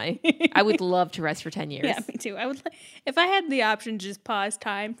 neither am I. I would love to rest for 10 years. Yeah, me too. I would, if I had the option to just pause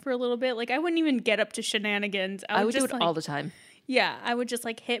time for a little bit, like I wouldn't even get up to shenanigans. I would just do it like, all the time. Yeah, I would just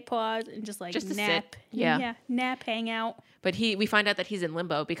like hit pause and just like Just to nap. sit. Yeah. Yeah, nap, hang out. But we find out that he's in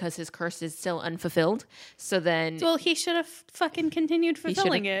limbo because his curse is still unfulfilled. So then Well, he should have fucking continued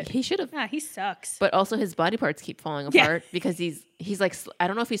fulfilling it. He should have. Yeah, he sucks. But also his body parts keep falling Yeah. apart because he's like, I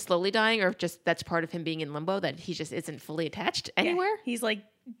don't know if he's slowly dying or if just that's part of him being in limbo, that he just isn't fully attached anywhere. Yeah, he's like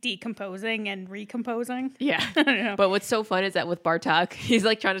decomposing and recomposing. Yeah. I don't know. But what's so fun is that with Bartok, he's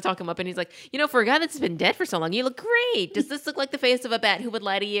like trying to talk him up and he's like, for a guy that's been dead for so long, you look great. Does this look like the face of a bat who would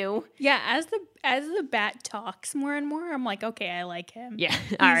lie to you? Yeah, as the bat talks more and more, I'm like, okay, I like him. Yeah.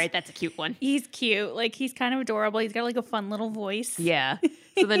 All right. That's a cute one. He's cute. Like, he's kind of adorable. He's got like a fun little voice. Yeah.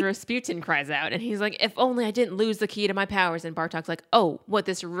 So then Rasputin cries out and he's like, if only I didn't lose the key to my powers. And Bartok's like, oh, what,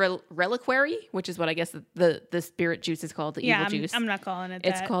 this reliquary? Which is what I guess the spirit juice is called, the evil juice. I'm not calling it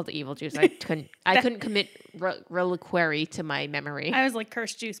It's that. called the evil juice. I couldn't commit reliquary to my memory. I was like,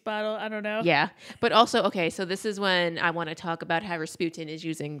 cursed juice bottle. I don't know. Yeah. But also, okay, so this is when I want to talk about how Rasputin is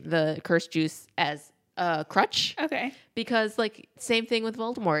using the cursed juice as a crutch. Okay. Because like same thing with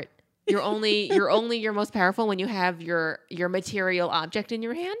Voldemort. You're only your most powerful when you have your material object in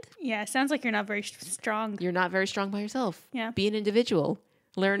your hand. Yeah, sounds like you're not very strong. You're not very strong by yourself. Yeah. Be an individual.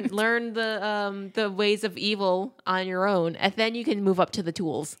 Learn the ways of evil on your own, and then you can move up to the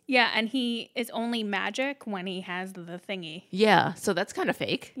tools. Yeah, and he is only magic when he has the thingy. Yeah, so that's kind of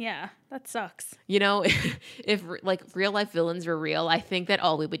fake. Yeah, that sucks. If like real life villains were real, I think that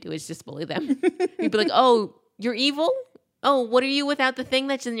all we would do is just bully them. We'd be like, "Oh, you're evil? Oh, what are you without the thing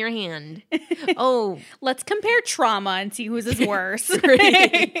that's in your hand? Oh, Let's compare trauma and see whose is worse.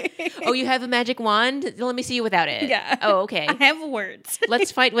 oh, you have a magic wand? Let me see you without it. Yeah. Oh, okay. I have words.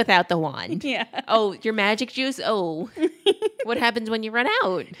 Let's fight without the wand. Yeah. Oh, your magic juice? Oh, what happens when you run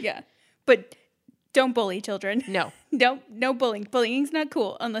out? Yeah. But don't bully children. No, No bullying. Bullying's not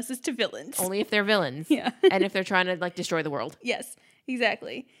cool unless it's to villains. only if they're villains. Yeah. And if they're trying to like destroy the world. Yes,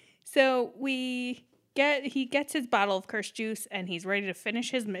 exactly. So he gets his bottle of cursed juice and he's ready to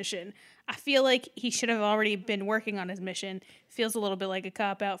finish his mission. I feel like he should have already been working on his mission. Feels a little bit like a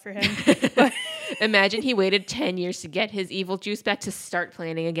cop out for him. But Imagine he waited 10 years to get his evil juice back to start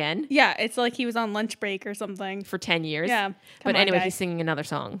planning again yeah, it's like he was on lunch break or something. for 10 years. Yeah. But Come on, anyway, guy. he's singing another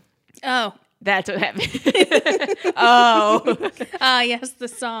song. Oh, That's what happened. Oh. Yes, the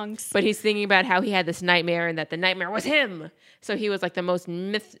songs. But he's thinking about how he had this nightmare and that the nightmare was him. So he was like the most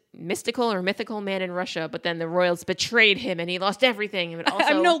mythical man in Russia, but then the royals betrayed him and he lost everything. But also,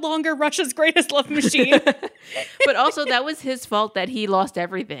 I'm no longer Russia's greatest love machine. but also that was his fault that he lost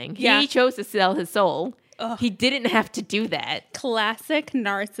everything. Yeah. He chose to sell his soul. He didn't have to do that. Classic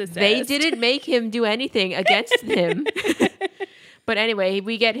narcissist. They didn't make him do anything against him. But anyway,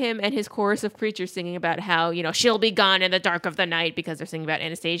 we get him and his chorus of creatures singing about how, she'll be gone in the dark of the night because they're singing about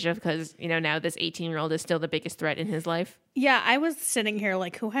Anastasia because, now this 18-year-old is still the biggest threat in his life. Yeah, I was sitting here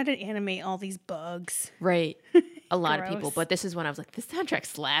like, who had to animate all these bugs? Right. A lot of people. Gross. But this is when I was like, this soundtrack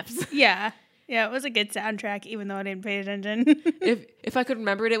slaps. Yeah. Yeah, it was a good soundtrack, even though I didn't pay attention. If I could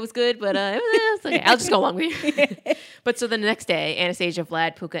remember it, it was good, but it was okay. I'll just go along with you. But so the next day, Anastasia,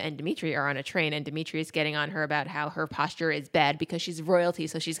 Vlad, Puka, and Dimitri are on a train, and Dimitri is getting on her about how her posture is bad because she's royalty,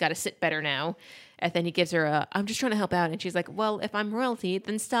 so she's got to sit better now. And then he gives her I'm just trying to help out. And she's like, well, if I'm royalty,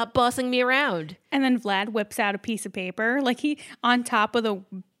 then stop bossing me around. And then Vlad whips out a piece of paper, like on top of the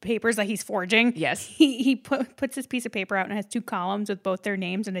papers that he's forging. Yes. He puts this piece of paper out and has 2 columns with both their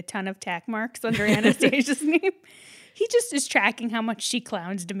names and a ton of tack marks under Anastasia's name. He just is tracking how much she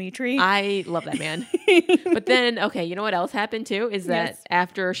clowns Dimitri. I love that man. But then, okay, you know what else happened too? Is that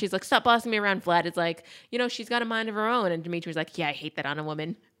after she's like, stop bossing me around, Vlad is like, she's got a mind of her own. And Dimitri's like, yeah, I hate that on a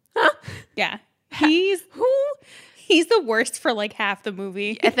woman. Huh? Yeah. He's the worst for like half the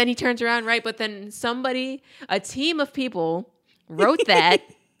movie. And then he turns around, right? But then a team of people wrote that,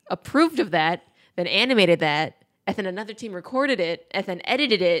 approved of that, then animated that, and then another team recorded it, and then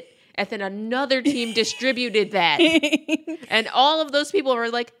edited it, and then another team distributed that. And all of those people were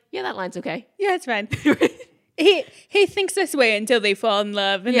like, yeah, that line's okay. Yeah, it's fine. He thinks this way until they fall in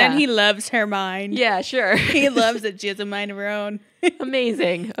love, and then he loves her mind. Yeah, sure. He loves that she has a mind of her own.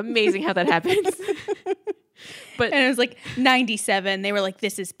 Amazing how that happens. But and it was like 97. They were like,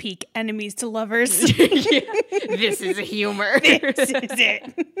 "This is peak enemies to lovers." This is humor. This is it.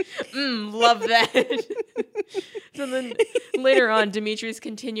 Love that. So then later on, Dimitri's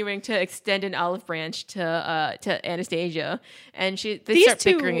continuing to extend an olive branch to Anastasia, and they start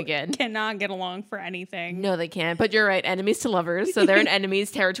bickering again. Cannot get along for anything. No, they can't. But you're right, enemies to lovers. So they're in enemies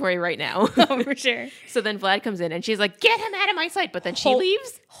territory right now. Oh, for sure. So then Vlad comes in, and she's like, "Get him out of my sight!" But then she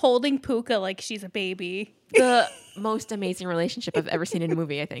leaves, holding Puka like she's a baby. The most amazing relationship I've ever seen in a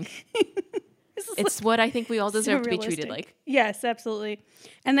movie, I think. It's what I think we all deserve to be treated like. Yes, absolutely.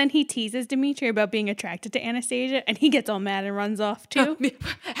 And then he teases Dimitri about being attracted to Anastasia, and he gets all mad and runs off too.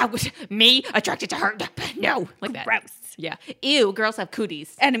 How was me attracted to her? No, like that. Gross. Yeah. Ew, girls have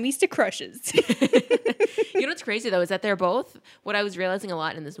cooties. Enemies to crushes. You know what's crazy though is that they're both. What I was realizing a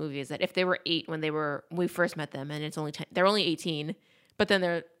lot in this movie is that if they were 8 when we first met them, and they're only 18, but then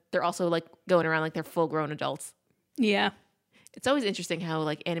they're also like going around like they're full grown adults. Yeah. It's always interesting how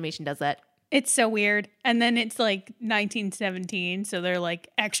like animation does that. It's so weird. And then it's like 1917, so they're like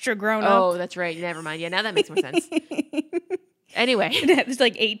extra grown up. Oh, that's right. Never mind. Yeah, now that makes more sense. Anyway. It's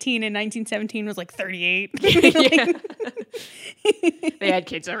like 18 and 1917 was like 38. Yeah. They had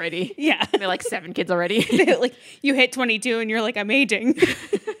kids already. Yeah. They're like 7 kids already. Like you hit 22 and you're like, I'm aging.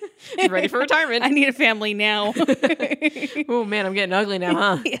 I'm ready for retirement. I need a family now. Oh man, I'm getting ugly now,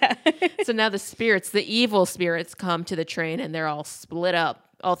 huh? Yeah. So now the evil spirits come to the train and they're all split up.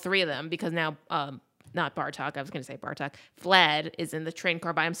 All 3 of them, because now, not Bartok, I was going to say Bartok, Vlad is in the train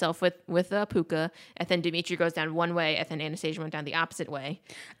car by himself with Puka, and then Dimitri goes down one way, and then Anastasia went down the opposite way.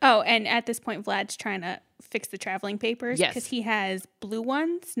 Oh, and at this point, Vlad's trying to fix the traveling papers. Yes. Because he has blue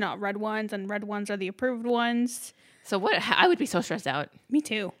ones, not red ones, and red ones are the approved ones. So I would be so stressed out. Me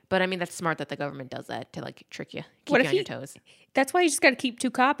too. But I mean, that's smart that the government does that to like trick you, keep What you if on your toes. That's why you just got to keep 2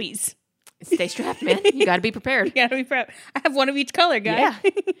 copies. Stay strapped, man. You got to be prepared. You got to be prepped. I have one of each color, guy. Yeah.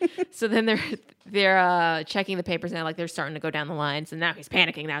 So then they're checking the papers now, like they're starting to go down the lines, and now he's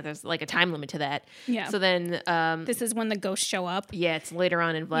panicking. Now there's like a time limit to that. Yeah. So then this is when the ghosts show up. yeah, it's later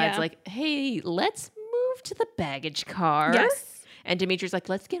on, and Vlad's like, "Hey, let's move to the baggage car." Yes. And Dimitri's like,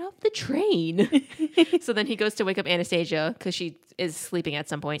 "Let's get off the train." So then he goes to wake up Anastasia because she is sleeping at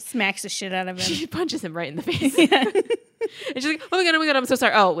some point. Smacks the shit out of him. She punches him right in the face. And she's like, oh my God, I'm so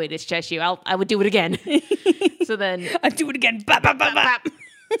sorry. Oh, wait, it's just you. I would do it again. So then I'd do it again. Bop, bop, bop, bop.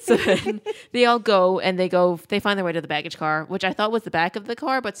 So then they all go and they find their way to the baggage car, which I thought was the back of the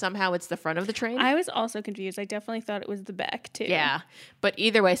car, but somehow it's the front of the train. I was also confused. I definitely thought it was the back too. Yeah. But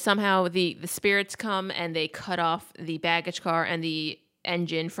either way, somehow the spirits come and they cut off the baggage car and the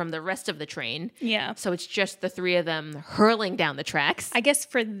engine from the rest of the train. Yeah. So it's just the 3 of them hurling down the tracks. I guess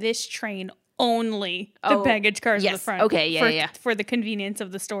for this train only the Oh, baggage cars in the yes. front. Okay, yeah. For the convenience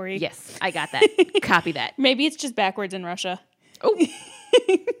of the story. Yes, I got that. Copy that. Maybe it's just backwards in Russia. Oh.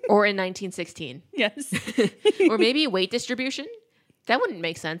 Or in 1916. Yes. Or maybe weight distribution. That wouldn't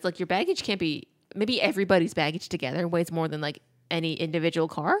make sense. Like your baggage can't be, maybe everybody's baggage together weighs more than like any individual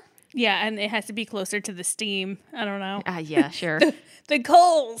car. Yeah, and it has to be closer to the steam. I don't know. Yeah, sure. The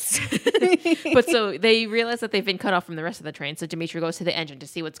coals. But so they realize that they've been cut off from the rest of the train. So Dimitri goes to the engine to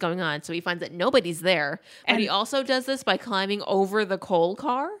see what's going on. So he finds that nobody's there. But he also does this by climbing over the coal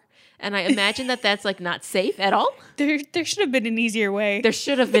car. And I imagine that that's like not safe at all. There should have been an easier way. There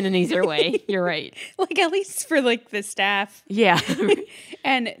should have been an easier way. You're right. Like at least for like the staff. Yeah.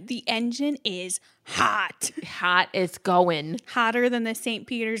 And the engine is hot. Hot is going. Hotter than the St.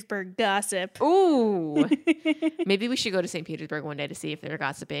 Petersburg gossip. Ooh. Maybe we should go to St. Petersburg one day to see if they're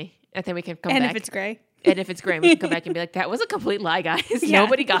gossipy. And then we can come And back. if it's gray. And if it's gray, we can come back and be like, that was a complete lie, guys. Yeah.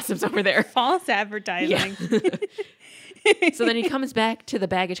 Nobody gossips over there. False advertising. So then he comes back to the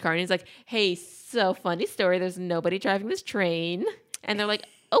baggage car and he's like, hey, so funny story. There's nobody driving this train. And they're like,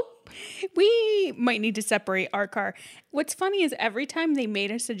 oh. We might need to separate our car. What's funny is every time they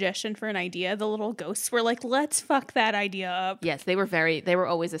made a suggestion for an idea, the little ghosts were like, let's fuck that idea up. Yes, they were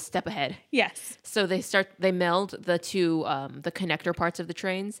always a step ahead. Yes. So they meld the two, the connector parts of the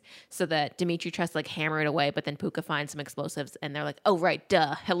trains so that Dimitri tries to like hammer it away, but then Puka finds some explosives and they're like, oh, right,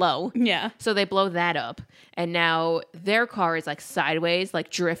 duh, hello. Yeah. So they blow that up. And now their car is like sideways, like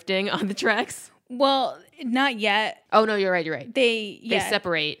drifting on the tracks. Well, not yet. Oh, no, you're right. They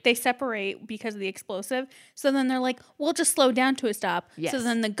separate. They separate because of the explosive. So then they're like, we'll just slow down to a stop. Yes. So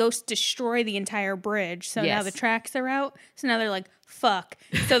then the ghosts destroy the entire bridge. So now Yes. the tracks are out. So now they're like, fuck.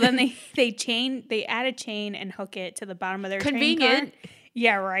 So then they add a chain and hook it to the bottom of their train Convenient. car.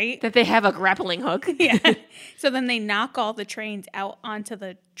 Yeah, right? That they have a grappling hook. Yeah. So then they knock all the trains out onto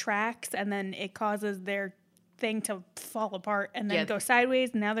the tracks and then it causes their thing to fall apart and then go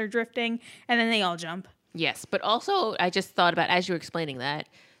sideways. And now they're drifting and then they all jump. Yes, but also I just thought about, as you were explaining that,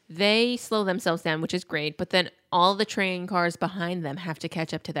 they slow themselves down, which is great, but then all the train cars behind them have to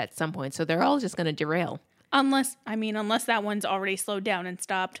catch up to that at some point, so they're all just going to derail. Unless that one's already slowed down and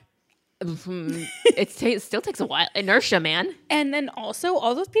stopped. It still takes a while. Inertia, man. And then also,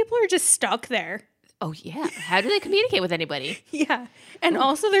 all those people are just stuck there. Oh, yeah. How do they communicate with anybody? Yeah. And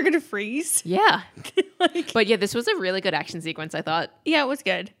also, they're going to freeze. Yeah. But yeah, this was a really good action sequence, I thought. Yeah, it was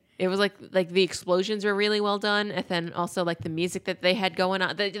good. It was like the explosions were really well done, and then also like the music that they had going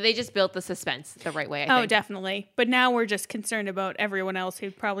on. They just built the suspense the right way, I think. Oh, definitely. But now we're just concerned about everyone else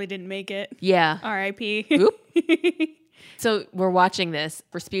who probably didn't make it. Yeah. R.I.P. Oop. So we're watching this.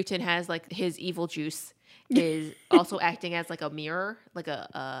 Rasputin has like his evil juice is also acting as like a mirror, like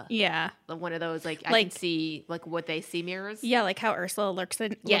a one of those like I can see like what they see mirrors. Yeah, like how Ursula looks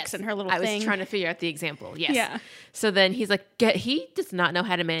in her little thing. I was trying to figure out the example. Yes. Yeah. So then he's like, he does not know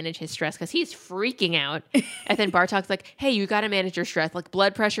how to manage his stress because he's freaking out. And then Bartok's like, hey, you got to manage your stress. Like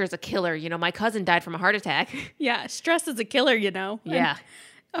blood pressure is a killer. You know, my cousin died from a heart attack. Yeah, stress is a killer, you know. Yeah. And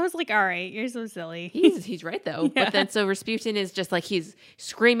I was like, all right, you're so silly. He's right though. Yeah. But then so Rasputin is just like he's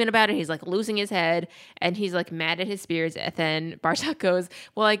screaming about it. He's like losing his head and he's like mad at his spears. And then Bartok goes,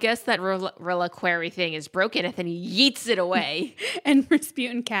 well, I guess that reliquary thing is broken. And then he yeets it away. And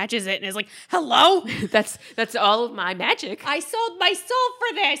Rasputin catches it and is like, hello? That's all of my magic. I sold my soul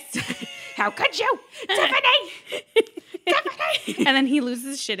for this. How could you? Tiffany! And then he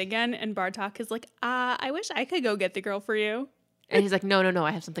loses shit again. And Bartok is like, I wish I could go get the girl for you. And he's like, no,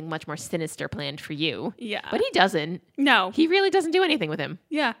 I have something much more sinister planned for you. Yeah. But he doesn't. No. He really doesn't do anything with him.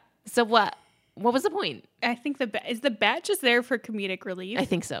 Yeah. So what was the point? I think is the bat just there for comedic relief? I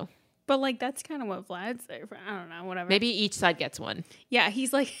think so. But like that's kind of what Vlad's there for. I don't know, whatever. Maybe each side gets one. Yeah,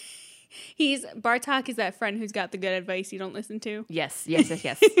 he's like Bartok is that friend who's got the good advice you don't listen to. Yes.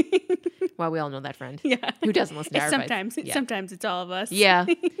 Well, we all know that friend. Yeah. Who doesn't listen to our advice. Yeah. Sometimes it's all of us. Yeah.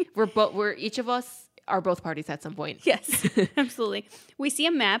 We're each of us are both parties at some point. Yes, absolutely. We see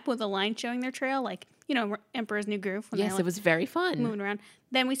a map with a line showing their trail, like, you know, Emperor's New Groove. Yes, it was very fun. Moving around.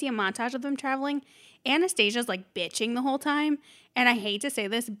 Then we see a montage of them traveling. Anastasia's like bitching the whole time. And I hate to say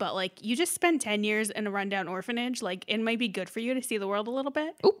this, but like you just spent 10 years in a rundown orphanage. Like it might be good for you to see the world a little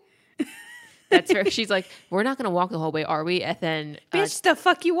bit. Oop. That's her. She's like, we're not going to walk the whole way, are we? And then bitch, the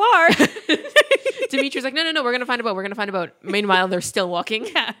fuck you are. Dimitri's like, no, we're going to find a boat. Meanwhile, they're still walking.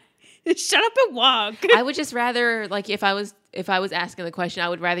 Yeah. Shut up and walk. I would just rather, like, if I was asking the question, I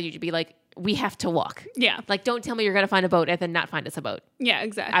would rather you be like, we have to walk. Yeah. Like, don't tell me you're going to find a boat and then not find us a boat. Yeah,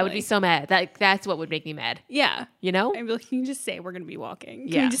 exactly. I would be so mad. That's what would make me mad. Yeah. You know? I'd be like, can you just say we're going to be walking? Can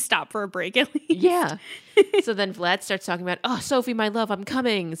Yeah. we just stop for a break at least? Yeah. So then Vlad starts talking about, oh, Sophie, my love, I'm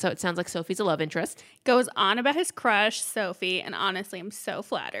coming. So it sounds like Sophie's a love interest. Goes on about his crush, Sophie, and honestly, I'm so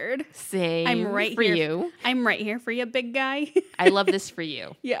flattered. Same I'm right for here. you. I'm right here for you, big guy. I love this for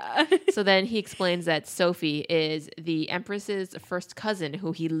you. Yeah. So then he explains that Sophie is the Empress's first cousin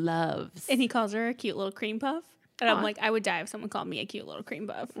who he loves. And he calls her a cute little cream puff. And I'm Aw. like, I would die if someone called me a cute little cream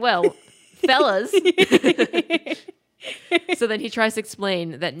puff. Well, fellas. So then he tries to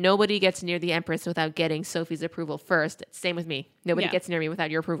explain that nobody gets near the Empress without getting Sophie's approval first. Same with me. Nobody Yeah. gets near me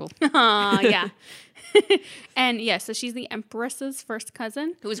without your approval. Aw, yeah. And yeah, so she's the Empress's first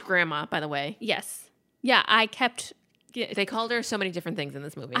cousin. Who's grandma, by the way. Yes. Yeah, I kept. Yeah, They called her so many different things in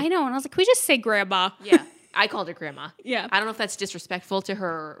this movie. I know. And I was like, can we just say grandma? Yeah. I called her grandma. Yeah. I don't know if that's disrespectful to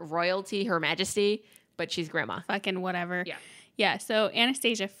her royalty, her majesty, but she's grandma. Fucking whatever. Yeah. Yeah, so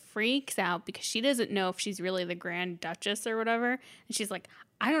Anastasia freaks out because she doesn't know if she's really the Grand Duchess or whatever. And she's like,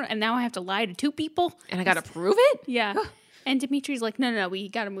 I don't know. And now I have to lie to two people? And I got to prove it? Yeah. And Dimitri's like, no, we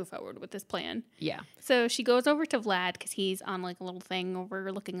got to move forward with this plan. Yeah. So she goes over to Vlad because he's on like a little thing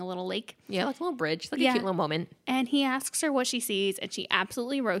overlooking a little lake. Yeah, like a little bridge. Like Yeah. a cute little moment. And he asks her what she sees, and she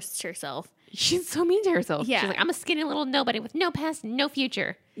absolutely roasts herself. She's so mean to herself. Yeah. She's like, I'm a skinny little nobody with no past, no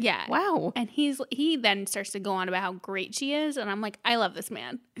future. Yeah. Wow. And he then starts to go on about how great she is, and I'm like, I love this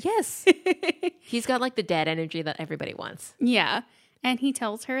man. Yes. He's got like the dad energy that everybody wants. Yeah. And he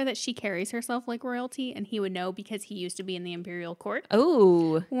tells her that she carries herself like royalty, and he would know because he used to be in the imperial court.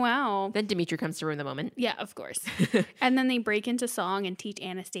 Oh. Wow. Then Dimitri comes to ruin the moment. Yeah, of course. And then they break into song and teach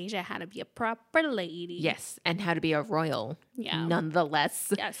Anastasia how to be a proper lady. Yes. And how to be a royal. Yeah.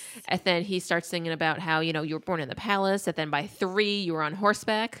 Nonetheless. Yes. And then he starts singing about how, you know, you were born in the palace. And then by 3, you were on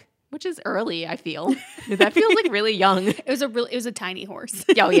horseback, which is early, I feel. That feels like really young. It was a tiny horse.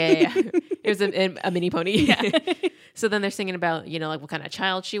 Oh, yeah. It was a mini pony. Yeah. So then they're singing about, you know, like what kind of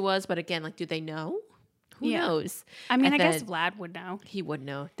child she was. But again, like, do they know? Who Yeah. knows? I mean, And I guess then Vlad would know. he would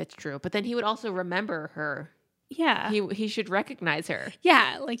know. That's true. But then he would also remember her. Yeah. He should recognize her.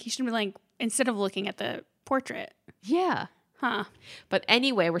 Yeah, like he should be like, instead of looking at the portrait. Yeah. Huh. But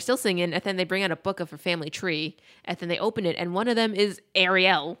anyway, we're still singing. And then they bring out a book of her family tree. And then they open it. And one of them is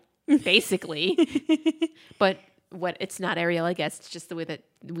Ariel, basically. But it's not Ariel, I guess. It's just the way that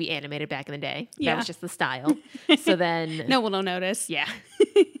we animated back in the day. Yeah. That was just the style. So then... No one will notice. Yeah.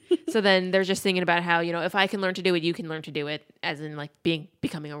 So then they're just singing about how, you know, if I can learn to do it, you can learn to do it. As in like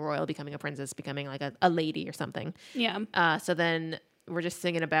becoming a royal, becoming a princess, becoming like a lady or something. Yeah. So then we're just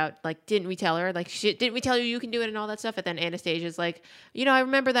singing about like, didn't we tell her? Like, didn't we tell you can do it and all that stuff? And then Anastasia's like, you know, I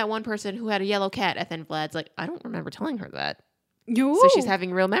remember that one person who had a yellow cat. And then Vlad's like, I don't remember telling her that. So she's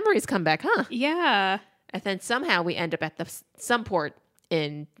having real memories come back, huh? Yeah. And then somehow we end up at some port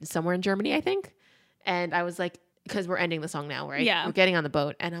somewhere in Germany, I think. And I was like, because we're ending the song now, right? Yeah. We're getting on the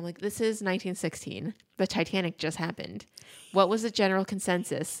boat. And I'm like, this is 1916. The Titanic just happened. What was the general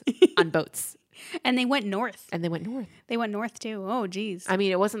consensus on boats? And they went north. And they went north. They went north too. Oh, geez. I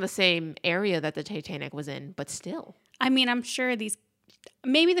mean, it wasn't the same area that the Titanic was in, but still. I mean, I'm sure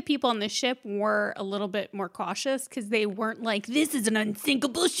maybe the people on the ship were a little bit more cautious because they weren't like, this is an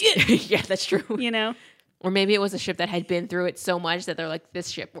unsinkable ship, Yeah, that's true. you know? Or maybe it was a ship that had been through it so much that they're like, this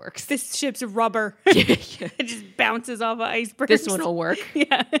ship works. This ship's rubber. Yeah. It just bounces off of icebergs. This one will work.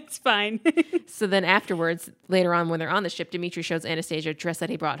 Yeah, it's fine. So then afterwards, later on when they're on the ship, Dimitri shows Anastasia a dress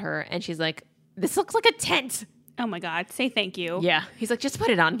that he brought her. And she's like, this looks like a tent. Oh my God. Say thank you. Yeah. He's like, just put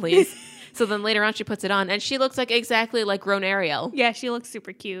it on, please. So then later on, she puts it on. And she looks like exactly like grown Ariel. Yeah, she looks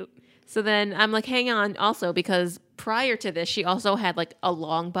super cute. So then I'm like, hang on also, because prior to this, she also had like a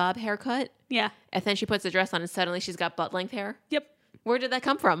long bob haircut. Yeah. And then she puts the dress on and suddenly she's got butt length hair. Yep. Where did that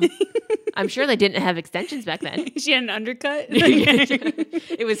come from? I'm sure they didn't have extensions back then. She had an undercut.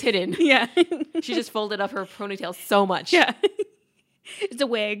 It was hidden. Yeah. She just folded up her ponytail so much. Yeah. It's a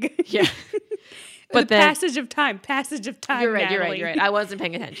wig. Yeah. But then passage of time. you're right. I wasn't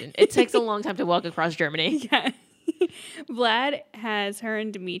paying attention. It takes a long time to walk across Germany. Yeah. Vlad has her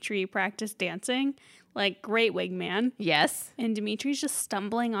and Dimitri practice dancing. Like, great wig man. Yes. And Dimitri's just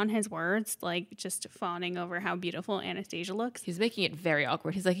stumbling on his words, like just fawning over how beautiful Anastasia looks. He's making it very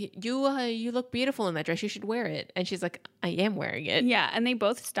awkward. He's like, you look beautiful in that dress. You should wear it. And she's like, I am wearing it. Yeah, and they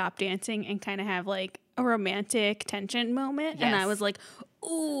both stop dancing and kind of have like a romantic tension moment. And I Yes. was like,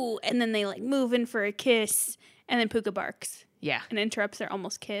 ooh. And then they like move in for a kiss. And then Puka barks Yeah. and interrupts their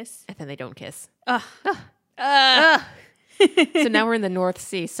almost kiss. And then they don't kiss. Ugh. So now we're in the North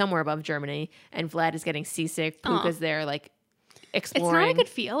Sea, somewhere above Germany, and Vlad is getting seasick. Puka's there, like It's exploring. not a good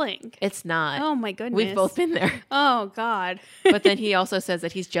feeling. It's not. Oh my goodness. We've both been there. Oh God. But then he also says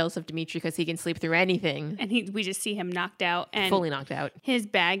that he's jealous of Dimitri because he can sleep through anything. And we just see him knocked out, and Fully knocked out. his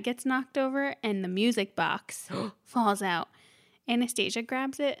bag gets knocked over, and the music box falls out. Anastasia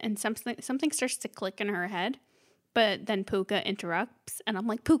grabs it, and something starts to click in her head. But then Puka interrupts, and I'm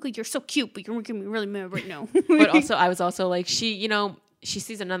like, Puka, you're so cute, but you're making me really mad right now. But also, I was also like, she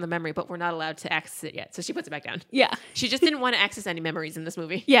sees another memory, but we're not allowed to access it yet. So she puts it back down. Yeah. She just didn't want to access any memories in this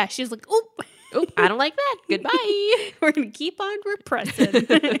movie. Yeah, she's like, oop. Oop, I don't like that. Goodbye. We're going to keep on repressing.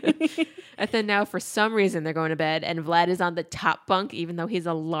 And then now, for some reason, they're going to bed, and Vlad is on the top bunk, even though he's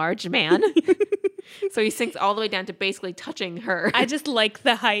a large man. So he sinks all the way down to basically touching her. I just like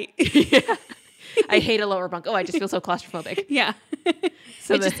the height. Yeah. I hate a lower bunk. Oh, I just feel so claustrophobic. Yeah.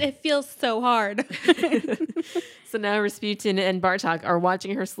 So it feels so hard. So now Rasputin and Bartok are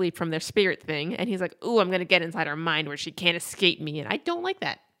watching her sleep from their spirit thing, and he's like, ooh, I'm going to get inside her mind where she can't escape me. And I don't like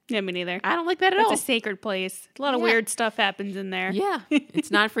that. Yeah, me neither. I don't like that at all. It's a sacred place. A lot of Yeah. weird stuff happens in there. Yeah,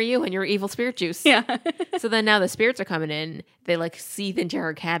 it's not for you and your evil spirit juice. Yeah. So then now the spirits are coming in. They like seethe into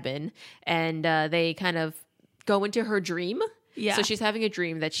her cabin, and they kind of go into her dream. Yeah. So she's having a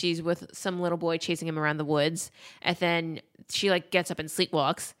dream that she's with some little boy chasing him around the woods, and then she like gets up and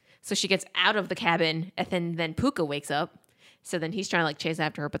sleepwalks. So she gets out of the cabin, and then Puka wakes up. So then he's trying to like chase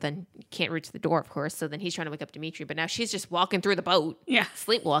after her, but then can't reach the door, of course. So then he's trying to wake up Dimitri, but now she's just walking through the boat. Yeah.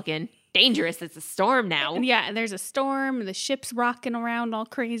 Sleepwalking. Dangerous. It's a storm now. Yeah, and there's a storm. The ship's rocking around all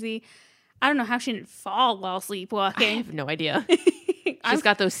crazy. I don't know how she didn't fall while I sleepwalking. have no idea. She's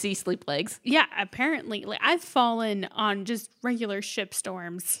got those sea sleep legs. Yeah, apparently. Like, I've fallen on just regular ship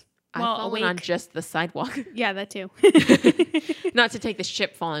storms. I've While fallen awake. on just the sidewalk. Yeah, that too. Not to take the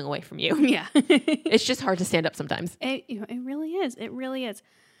ship falling away from you. Yeah. It's just hard to stand up sometimes. It really is. It really is.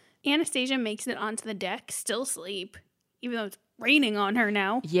 Anastasia makes it onto the deck, still asleep, even though it's raining on her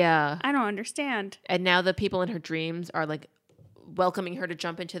now. Yeah. I don't understand. And now the people in her dreams are like welcoming her to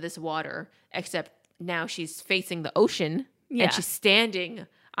jump into this water, except now she's facing the ocean Yeah. and she's standing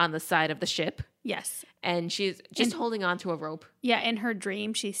on the side of the ship Yes. and she's just holding on to a rope. Yeah, in her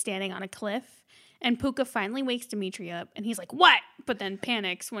dream, she's standing on a cliff, and Puka finally wakes Dimitri up, and he's like, "What?" But then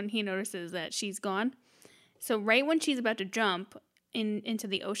panics when he notices that she's gone. So right when she's about to jump into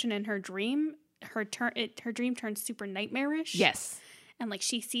the ocean in her dream, her dream turns super nightmarish. Yes. And like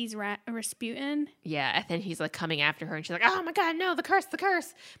she sees Rasputin. Yeah, and then he's like coming after her and she's like, oh my God, no, the curse, the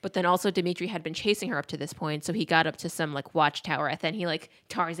curse. But then also Dimitri had been chasing her up to this point. So he got up to some like watchtower and then he like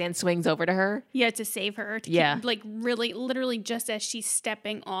Tarzan swings over to her. Yeah, to save her. Yeah. Like really, literally just as she's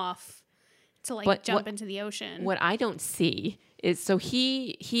stepping off to like But jump into the ocean. What I don't see is so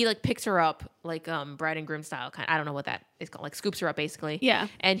he like picks her up like bride and groom style kind. I don't know what that is called. Like scoops her up basically. Yeah.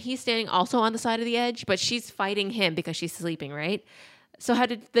 And he's standing also on the side of the edge, but she's fighting him because she's sleeping, right? So how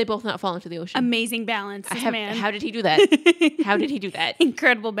did they both not fall into the ocean? Amazing balance, this man. How did he do that? How did he do that?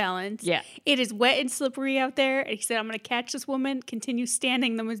 Incredible balance. Yeah. It is wet and slippery out there. And he said, I'm going to catch this woman, continue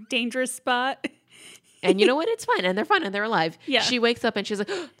standing in the most dangerous spot. And you know what? It's fine. And they're fine. And they're alive. Yeah. She wakes up and she's like,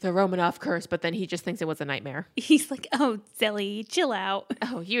 the Romanov curse. But then he just thinks it was a nightmare. He's like, oh, silly, chill out.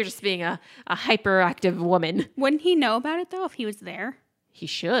 Oh, you're just being a hyperactive woman. Wouldn't he know about it, though, if he was there? He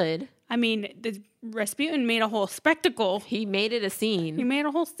should. I mean, the Rasputin made a whole spectacle. He made it a scene. He made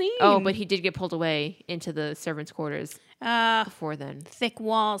a whole scene. Oh, but he did get pulled away into the servants' quarters before then. Thick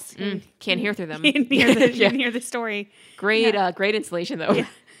walls. Can't hear through them. You can hear the, Yeah. you can hear the story. Great, great installation though. Yeah.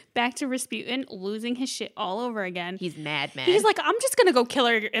 Back to Rasputin losing his shit all over again. He's mad. He's like, I'm just going to go kill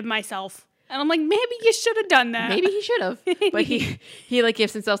her myself. And I'm like, maybe you should have done that. Maybe he should have, but he like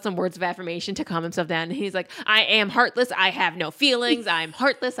gives himself some words of affirmation to calm himself down. And he's like, I am heartless. I have no feelings. I'm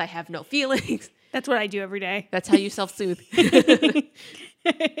heartless. I have no feelings. That's what I do every day. That's how you self-soothe.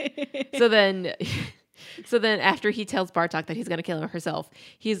 So then after he tells Bartok that he's going to kill her herself,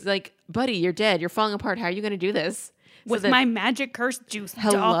 he's like, buddy, you're dead. You're falling apart. How are you going to do this? With my magic curse juice.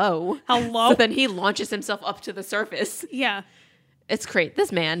 Hello. Hello. So then he launches himself up to the surface. Yeah. It's great.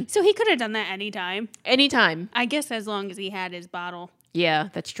 This man. So he could have done that anytime. Anytime. I guess as long as he had his bottle. Yeah,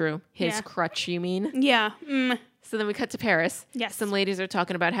 that's true. His Yeah. crutch, you mean? Yeah. So then we cut to Paris. Yes. Some ladies are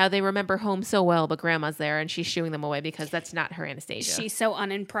talking about how they remember home so well, but grandma's there and she's shooing them away because that's not her Anastasia. She's so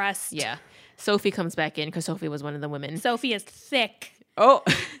unimpressed. Yeah. Sophie comes back in because Sophie was one of the women. Sophie is thick. Oh,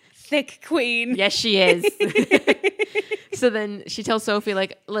 Thick queen. yes, she is. So then she tells Sophie,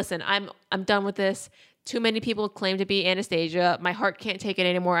 like, listen, I'm done with this. Too many people claim to be Anastasia. My heart can't take it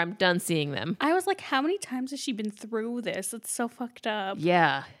anymore. I'm done seeing them. I was like, how many times has she been through this? It's so fucked up.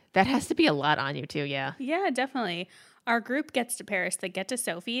 Yeah. That has to be a lot on you too, yeah. Yeah, definitely. Our group gets to Paris. They get to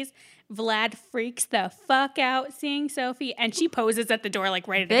Sophie's. Vlad freaks the fuck out seeing Sophie, and she poses at the door like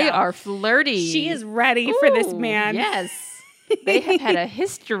ready to go. They are flirty. She is ready for this Ooh, man. Yes. They have had a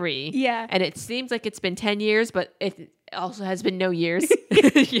history. Yeah. And it seems like it's been 10 years, but it also has been no years.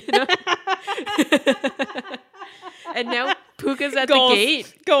 You know? And now Puka's at Goals. the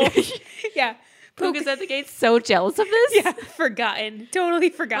gate. Goals. Yeah. Puka's at the gate, so jealous of this. Yeah, forgotten. Totally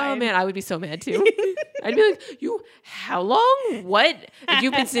forgotten. Oh man, I would be so mad too. I'd be like, "You, how long? What?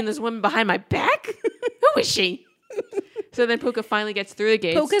 You've been seeing this woman behind my back? Who is she?" So then Puka finally gets through the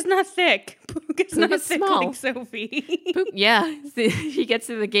gates. Puka's not thick. Puka's not Puka's thick small. like Sophie. Yeah, he gets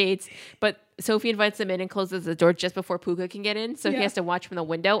to the gates, but Sophie invites him in and closes the door just before Puka can get in, so he Yeah. has to watch from the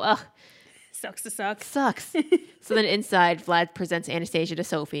window. Ugh, Sucks to suck. sucks. So then inside, Vlad presents Anastasia to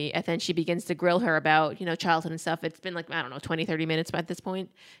Sophie, and then she begins to grill her about, childhood and stuff. It's been like, I don't know, 20, 30 minutes by this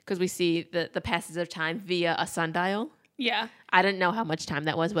point, because we see the passage of time via a sundial. Yeah. I didn't know how much time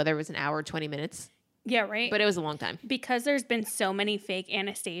that was, whether it was an hour or 20 minutes, Yeah, right? but it was a long time. Because there's been so many fake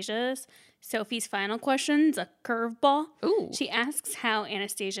Anastasias, Sophie's final question's a curveball. Ooh. She asks how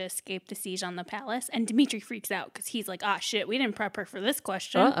Anastasia escaped the siege on the palace, and Dmitri freaks out because he's like, shit, we didn't prep her for this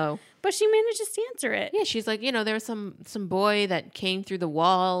question. Uh-oh. But she manages to answer it. Yeah, she's like, there was some boy that came through the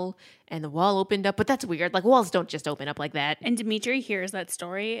wall, and the wall opened up, but that's weird. Like, walls don't just open up like that. And Dmitri hears that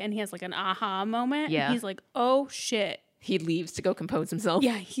story, and he has like an aha moment. Yeah. And he's like, oh, shit. He leaves to go compose himself.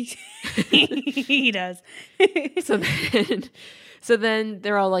 Yeah, he does. So then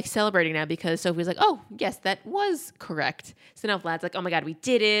they're all like celebrating now because Sophie's like, oh, yes, that was correct. So now Vlad's like, oh my God, we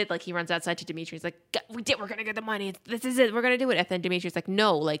did it. Like he runs outside to Dimitri. He's like, we did. We're going to get the money. This is it. We're going to do it. And then Dimitri's like,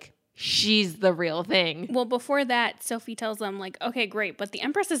 no, like she's the real thing. Well, before that, Sophie tells them, like, okay, great, but the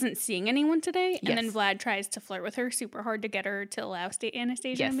Empress isn't seeing anyone today. And then Yes. Vlad tries to flirt with her super hard to get her to allow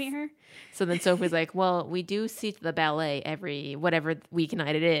Anastasia Yes. to meet her. So then Sophie's like, well, we do see the ballet every whatever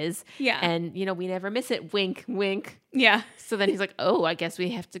weeknight it is. Yeah. And, we never miss it. Wink, wink. Yeah. So then he's like, oh, I guess we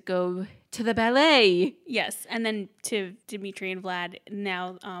have to go to the ballet. Yes. And then to Dmitri and Vlad,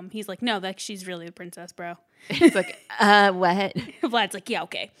 now he's like, no, she's really the princess, bro. He's like, what? Vlad's like, yeah,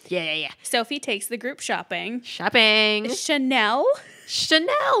 okay. Yeah. Sophie takes the group shopping. Shopping. Chanel?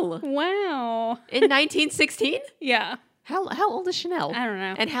 Chanel Wow. in 1916? Yeah. How old is Chanel? I don't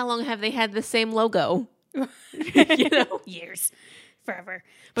know. And how long have they had the same logo? Years. Forever.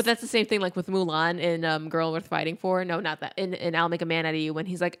 But that's the same thing like with Mulan in Girl Worth Fighting For. No, not that. In I'll Make a Man Out of You when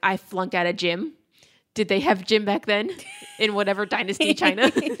he's like, I flunked out of gym. Did they have gym back then? In whatever dynasty,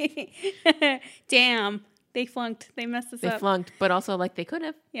 China? Damn. They flunked. They messed us They up. flunked, but also like they could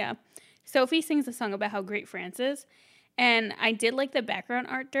have. Yeah. Sophie sings a song about how great France is. And I did like the background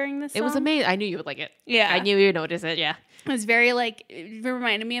art during this song. It was amazing. I knew you would like it. Yeah. I knew you'd notice it. Yeah. It was very like, it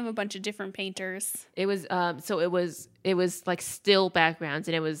reminded me of a bunch of different painters. It was it was like still backgrounds,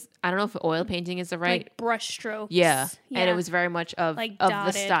 and it was, I don't know if oil painting is the right. Like brush strokes. Yeah. And it was very much of Like the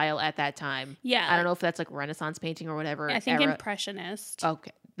dotted. style at that time. Yeah. I don't know if that's like Renaissance painting or whatever. I think era. Impressionist.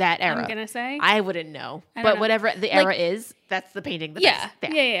 Okay. That era. I'm going to say. I wouldn't know. I don't But know. whatever the era is, that's the painting. yeah.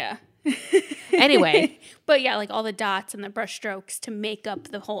 There. Yeah. Anyway. But yeah, like all the dots and the brush strokes to make up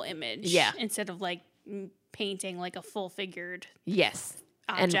the whole image. Yeah. Instead of like painting like a full figured Yes.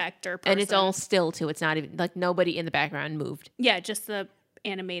 object or person. And it's all still too. It's not even like nobody in the background moved. Yeah, just the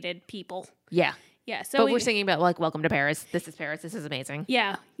animated people. Yeah. Yeah. So But we're singing about like welcome to Paris. This is Paris. This is amazing.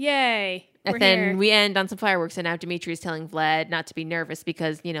 Yeah. Yay. And We're then here. we end on some fireworks, and now Dimitri's telling Vlad not to be nervous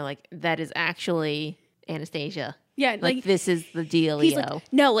because, like that is actually Anastasia. Yeah, Like this is the dealio. he's like,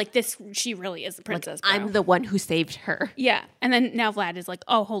 no, like this, she really is the princess. bro. I'm the one who saved her. Yeah. And then now Vlad is like,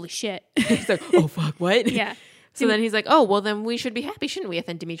 oh, holy shit. He's like, oh fuck, what? Yeah. So then he's like, oh, well then we should be happy, shouldn't we? And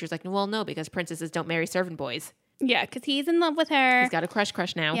then Dimitri's like, well, no, because princesses don't marry servant boys. Yeah, because he's in love with her. He's got a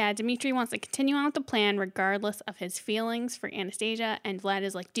crush now. Yeah, Dmitri wants to continue on with the plan regardless of his feelings for Anastasia. And Vlad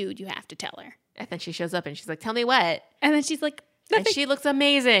is like, dude, you have to tell her. And then she shows up and she's like, tell me what? And then she's like, And nothing. she looks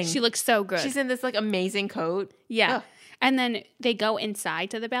amazing. She looks so good. She's in this like amazing coat. yeah. Ugh. And then they go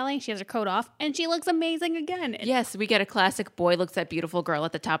inside to the ballet. She has her coat off and she looks amazing again. Yes, we get a classic boy looks at beautiful girl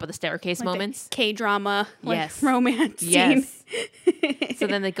at the top of the staircase Like the moments. K-drama, like Yes. romance scene. Yes. So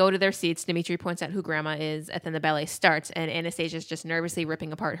then they go to their seats. Dimitri points out who grandma is, and then the ballet starts, and Anastasia's just nervously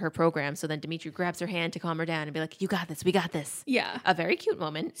ripping apart her program. So then Dimitri grabs her hand to calm her down and be like, you got this, we got this. Yeah. A very cute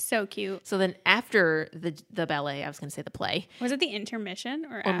moment. So cute. So then after the ballet, I was going to say the play, Was it the intermission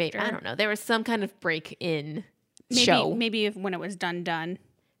or or after? maybe, I don't know. There was some kind of break in Maybe, show. Maybe if, when it was done.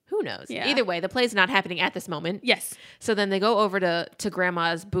 Who knows? Yeah. Either way, the play's not happening at this moment. Yes. So then they go over to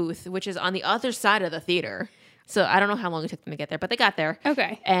grandma's booth, which is on the other side of the theater. So I don't know how long it took them to get there, but they got there.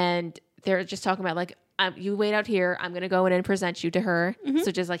 Okay. And they're just talking about like, you wait out here. I'm going to go in and present you to her.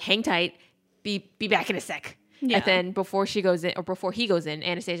 So just like hang tight. Be back in a sec. Yeah. And then before he goes in,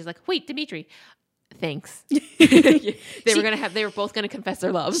 Anastasia's like, wait, Dimitri, thanks. They were both going to confess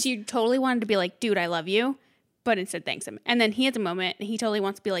their love. She totally wanted to be like, dude, I love you. But instead thanks him. And then he has a moment and he totally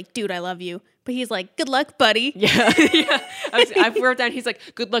wants to be like, dude, I love you. But he's like, good luck, buddy. Yeah. Yeah. I wrote down, he's like,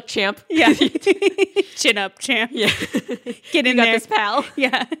 good luck, champ. Yeah. Chin up, champ. Yeah. Get in you got there. this, pal.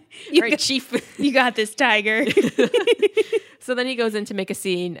 Yeah. Right, chief. You got this, tiger. So then he goes in to make a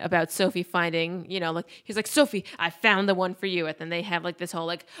scene about Sophie finding, like, he's like, Sophie, I found the one for you. And then they have like this whole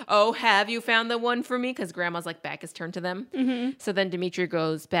like, oh, have you found the one for me? Because grandma's like back is turned to them. Mm-hmm. So then Dimitri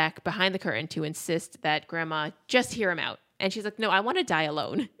goes back behind the curtain to insist that grandma just hear him out. And she's like, no, I want to die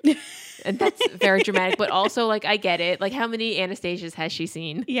alone. And that's very dramatic. But also, like, I get it. Like, how many Anastasias has she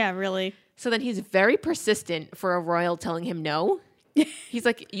seen? Yeah, really. So then he's very persistent for a royal telling him no. He's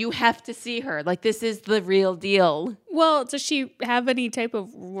like, you have to see her. Like, this is the real deal. Well, does she have any type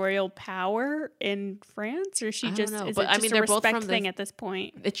of royal power in France? Or is she just, know, is but, it I just mean, a they're both respect from thing at this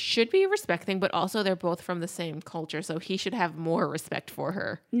point? It should be a respect thing, but also they're both from the same culture. So he should have more respect for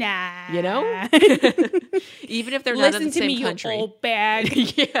her. Nah. You know? Even if they're not in Listen the to same me, country. you old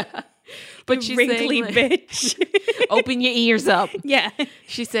bag. Yeah. But she's wrinkly saying, like, bitch. open your ears up. Yeah.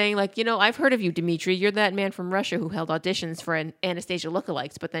 She's saying, like, I've heard of you, Dimitri. You're that man from Russia who held auditions for Anastasia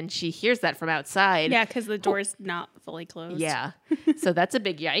lookalikes. But then she hears that from outside. Yeah, because the door's not fully closed. Yeah. So that's a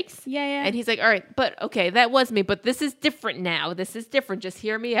big yikes. Yeah. And he's like, all right, but okay, that was me. But this is different now. This is different. Just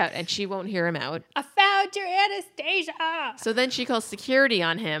hear me out. And she won't hear him out. I found your Anastasia. So then she calls security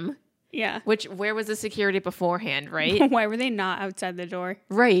on him. Yeah. Where was the security beforehand, right? Why were they not outside the door?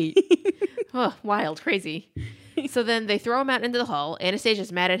 Right. Oh, wild, crazy. So then they throw him out into the hall.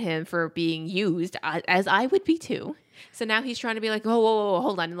 Anastasia's mad at him for being used, as I would be too. So now he's trying to be like, oh, whoa,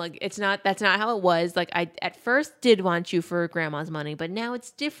 hold on. Like, that's not how it was. Like, I at first did want you for grandma's money, but now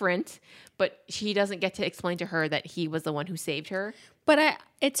it's different. But he doesn't get to explain to her that he was the one who saved her. But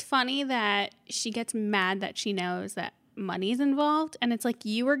it's funny that she gets mad that she knows that money's involved. And it's like,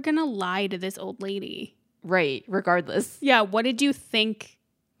 you were going to lie to this old lady. Right. Regardless. Yeah. What did you think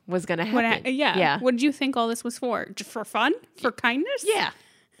was going to happen? Yeah. What did you think all this was for? Just for fun? For kindness? Yeah.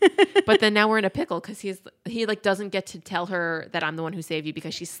 But then now we're in a pickle because he like doesn't get to tell her that I'm the one who saved you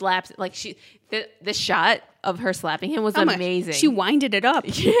because she slaps like the shot of her slapping him was amazing. She winded it up.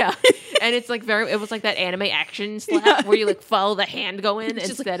 Yeah. And it's like it was like that anime action slap where you like follow the hand go in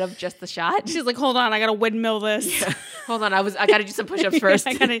instead of just the shot. She's like, hold on, I gotta windmill this. Yeah. Hold on, I gotta do some push-ups first.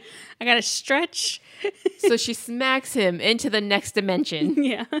 I gotta stretch. So she smacks him into the next dimension.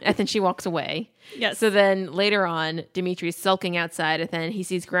 Yeah. And then she walks away. Yes. So then later on, Dimitri's sulking outside and then he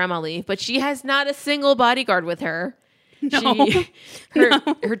sees Grandma leave, but she has not a single bodyguard with her. No.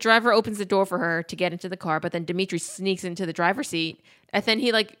 Her driver opens the door for her to get into the car, but then Dimitri sneaks into the driver's seat and then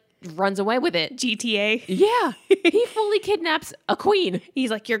he like runs away with it. GTA. Yeah. He fully kidnaps a queen.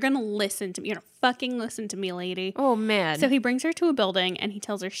 He's like, you're gonna listen to me. You're gonna fucking listen to me, lady. Oh, man. So he brings her to a building and he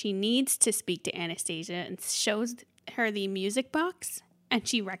tells her she needs to speak to Anastasia and shows her the music box and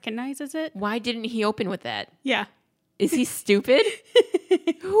she recognizes it. Why didn't he open with that? Yeah. Is he stupid?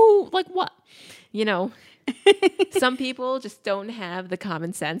 Who? Like what? Some people just don't have the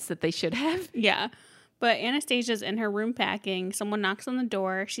common sense that they should have. Yeah. But Anastasia's in her room packing. Someone knocks on the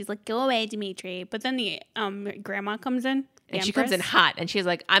door. She's like, go away, Dimitri. But then the grandma comes in. And she comes in hot. And she's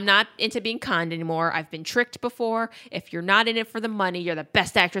like, I'm not into being conned anymore. I've been tricked before. If you're not in it for the money, you're the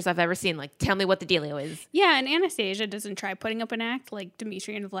best actress I've ever seen. Like, tell me what the dealio is. Yeah, and Anastasia doesn't try putting up an act like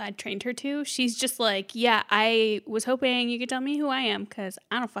Dimitri and Vlad trained her to. She's just like, yeah, I was hoping you could tell me who I am because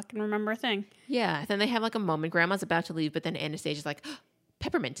I don't fucking remember a thing. Yeah. Then they have like a moment. Grandma's about to leave, but then Anastasia's like, oh,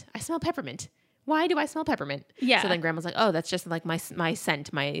 peppermint. I smell peppermint. Why do I smell peppermint? Yeah. So then Grandma's like, oh, that's just like my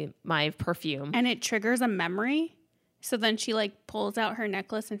scent, my perfume. And it triggers a memory. So then she like pulls out her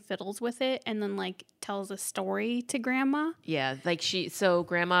necklace and fiddles with it and then like tells a story to Grandma. Yeah. Like so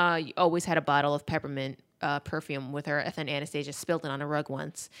Grandma always had a bottle of peppermint perfume with her. And then Anastasia spilled it on a rug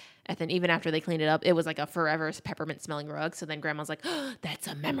once. And then even after they cleaned it up, it was like a forever peppermint smelling rug. So then Grandma's like, oh, that's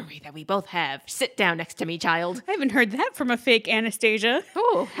a memory that we both have. Sit down next to me, child. I haven't heard that from a fake Anastasia.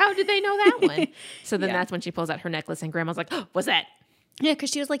 Oh, how did they know that one? So then that's when she pulls out her necklace and Grandma's like, oh, what's that? Yeah,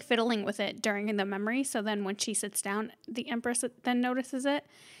 because she was like fiddling with it during the memory. So then when she sits down, the Empress then notices it.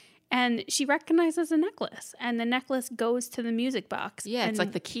 And she recognizes the necklace. And the necklace goes to the music box. Yeah, it's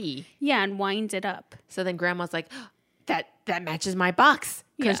like the key. Yeah, and winds it up. So then Grandma's like, that matches my box.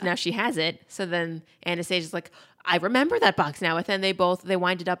 Because Yeah. now she has it. So then Anastasia's like, I remember that box now. And then they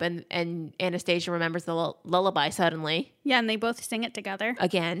wind it up and Anastasia remembers the lullaby suddenly. Yeah, and they both sing it together.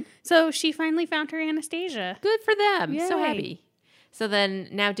 Again. So she finally found her Anastasia. Good for them. So Yay. happy. So then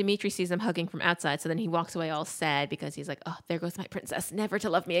now Dimitri sees them hugging from outside. So then he walks away all sad because he's like, oh, there goes my princess, never to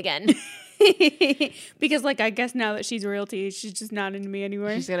love me again. Because, like, I guess now that she's royalty, she's just not into me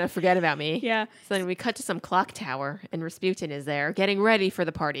anymore. She's going to forget about me. Yeah. So then we cut to some clock tower and Rasputin is there getting ready for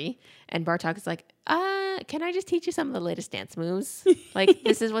the party. And Bartok is like, can I just teach you some of the latest dance moves? Like,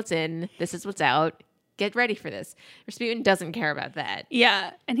 this is what's in, this is what's out. Get ready for this. Rasputin doesn't care about that.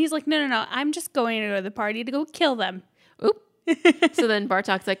 Yeah. And he's like, no. I'm just going to go to the party to go kill them. Oop. So then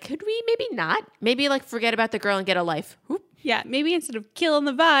Bartok's like, could we maybe not? Maybe like forget about the girl and get a life. Oop. Yeah. Maybe instead of killing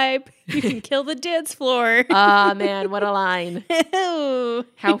the vibe, you can kill the dance floor. Ah, man, what a line. Ew.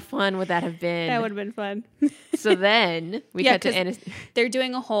 How fun would that have been? That would have been fun. So then we Yeah, cut to 'cause Anastasia. They're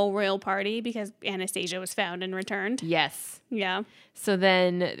doing a whole royal party because Anastasia was found and returned. Yes. Yeah. So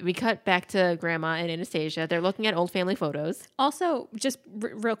then we cut back to Grandma and Anastasia. They're looking at old family photos. Also, just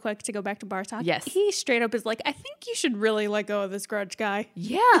real quick to go back to Bartok. Yes. He straight up is like, I think you should really let go of this grudge guy.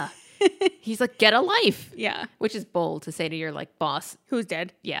 Yeah. He's like, get a life. Yeah. Which is bold to say to your like boss. Who's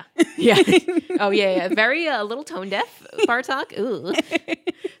dead? Yeah. Yeah. Oh, yeah. Very little tone deaf, Bartok. Ooh.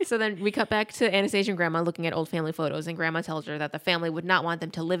 So then we cut back to Anastasia and Grandma looking at old family photos, and Grandma tells her that the family would not want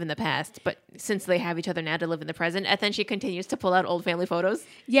them to live in the past, but since they have each other now to live in the present, and then she continues to pull out old family photos.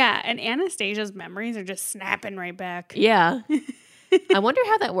 Yeah. And Anastasia's memories are just snapping right back. Yeah. I wonder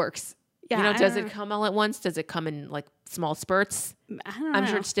how that works. Yeah. You know, I does don't it come all at once? Does it come in like small spurts? I don't know. I'm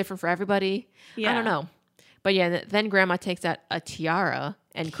sure it's different for everybody. I Yeah. don't know. But yeah, then Grandma takes out a tiara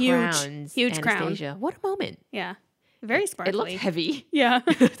and Huge. crowns Huge crown. Anastasia. What a moment. Yeah. Very It sparkly. looked heavy. Yeah.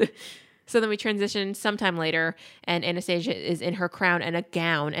 So then we transition sometime later, and Anastasia is in her crown and a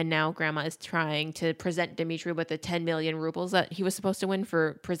gown, and now Grandma is trying to present Dimitri with the 10 million rubles that he was supposed to win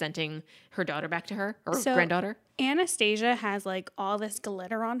for presenting her daughter back to her, or So- granddaughter. Anastasia has like all this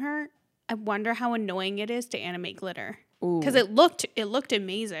glitter on her. I wonder how annoying it is to animate glitter. Because it looked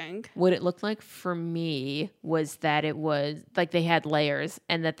amazing. What it looked like for me was that it was like they had layers,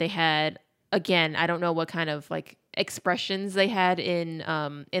 and that they had, again, I don't know what kind of like expressions they had in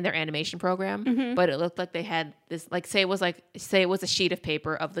their animation program, but it looked like they had this, like say it was a sheet of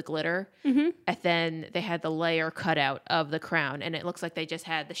paper of the glitter, and then they had the layer cut out of the crown, and it looks like they just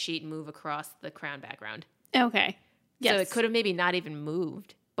had the sheet move across the crown background. Okay. Yes. So it could have maybe not even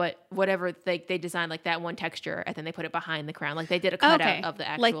moved, but whatever they designed like that one texture, and then they put it behind the crown, like they did a cutout Okay. of the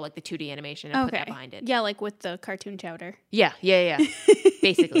actual Like- like the 2D animation and put that behind it. Yeah, like with the cartoon chowder. Yeah.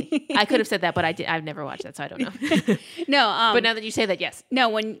 Basically, I could have said that, but I've never watched that, so I don't know. No, But now that you say that, yes,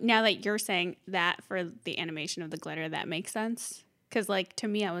 no, now that you're saying that for the animation of the glitter, that makes sense. Because like to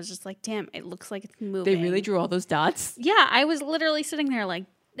me, I was just like, damn, it looks like it's moving. they really drew all those dots. Yeah, I was literally sitting there like,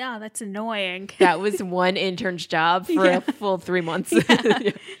 oh, that's annoying. That was one intern's job for a full 3 months.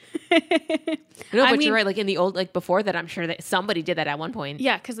 No, but mean- you're right. Like in the old, like before that, I'm sure that somebody did that at one point.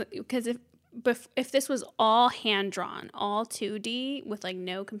 Yeah, because if this was all hand drawn, all 2D with like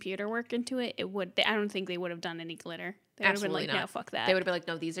no computer work into it, I don't think they would have done any glitter. They would have been Absolutely like, not. no, fuck that. They would have been like,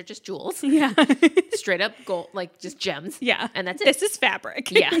 no, these are just jewels, yeah, straight up gold, like just gems. yeah, And that's it. This is fabric.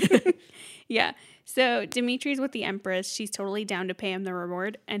 Yeah. Yeah. So Dimitri's with the Empress. She's totally down to pay him the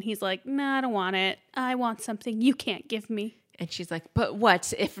reward, and he's like, "Nah, I don't want it. I want something you can't give me." And she's like, but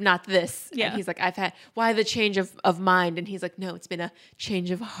what if not this? Yeah. And he's like, why the change of mind? And he's like, no, it's been a change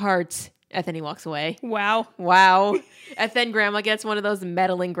of heart. And then he walks away. Wow. Wow. And then Grandma gets one of those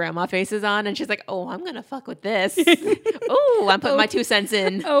meddling grandma faces on, and she's like, oh, I'm going to fuck with this. Oh, I'm putting my 2 cents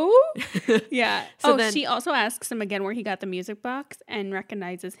in. Oh, yeah. So then- she also asks him again where he got the music box and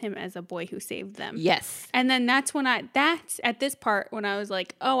recognizes him as a boy who saved them. Yes. And then that's at this part when I was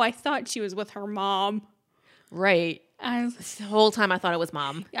like, oh, I thought she was with her mom. Right. I The whole time I thought it was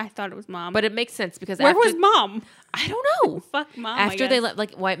Mom. thought it was mom. But it makes sense because where after, was mom? I don't know. Fuck mom. After I they guess. left,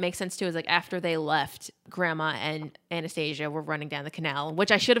 like why it makes sense too is like after they left, Grandma and Anastasia were running down the canal,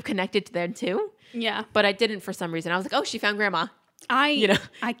 which I should have connected to them too, Yeah. but I didn't for some reason. I was like, oh, she found Grandma.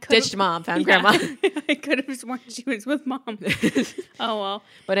 I could Ditched Mom, found Grandma. I could have sworn she was with mom. Oh well.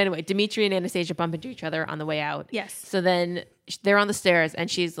 But anyway, Dimitri and Anastasia bump into each other on the way out. Yes. So then they're on the stairs,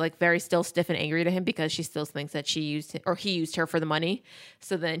 and she's like very still stiff and angry to him because she still thinks that he used her for the money.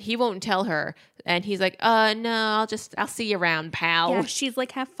 So then he won't tell her, and he's like, no, I'll see you around, pal. Yeah, she's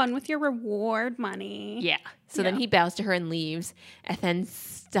like, have fun with your reward money. Yeah. So then Yeah. he bows to her and leaves, and then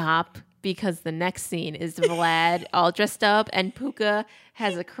stop. because the next scene is Vlad all dressed up and Puka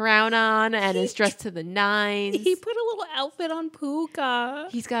has a crown on and is dressed to the nines. He put a little outfit on Puka.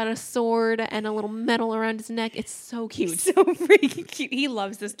 He's got a sword and a little medal around his neck. It's so cute. So freaking cute. He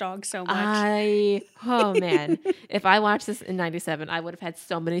loves this dog so much. Oh man. If I watched this in 97, I would have had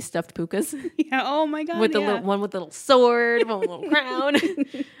so many stuffed Pukas. Yeah, oh my God. With the little one with the little sword, one with a little crown.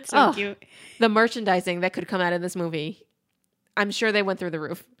 So cute. The merchandising that could come out of this movie. I'm sure they went through the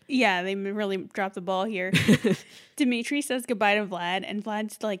roof. Yeah, they really dropped the ball here. Dimitri says goodbye to Vlad, and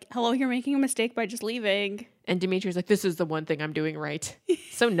Vlad's like, hello, you're making a mistake by just leaving. And Dimitri's like, this is the one thing I'm doing right.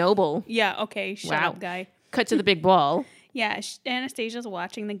 So noble. Yeah, okay, shut up, guy. Cut to the big ball. Yeah, Anastasia's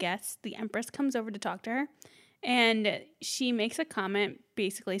watching the guests. The Empress comes over to talk to her, and she makes a comment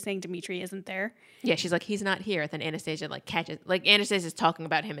basically saying Dimitri isn't there. Yeah, she's like, he's not here. Then Anastasia Anastasia's talking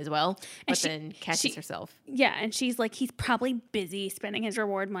about him as well, but then catches herself. Yeah, and she's like, he's probably busy spending his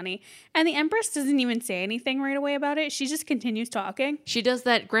reward money. And the Empress doesn't even say anything right away about it. She just continues talking. She does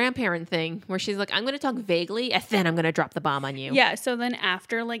that grandparent thing where she's like, I'm going to talk vaguely, and then I'm going to drop the bomb on you. Yeah, so then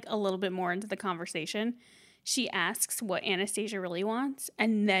after like a little bit more into the conversation, she asks what Anastasia really wants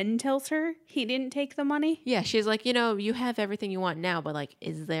and then tells her he didn't take the money. Yeah, she's like, you have everything you want now, but like,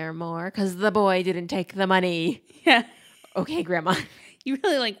 is there more? Because the boy didn't take the money. Yeah. Okay, Grandma. You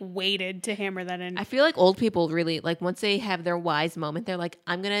really like waited to hammer that in. I feel like old people really, like once they have their wise moment, they're like,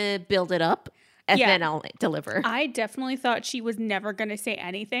 I'm going to build it up and then I'll deliver. I definitely thought she was never going to say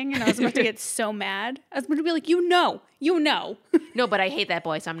anything, and I was about to get so mad. I was going to be like, you know. No, but I hate that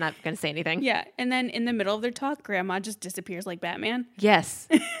boy, so I'm not going to say anything. Yeah, and then in the middle of their talk, Grandma just disappears like Batman. Yes.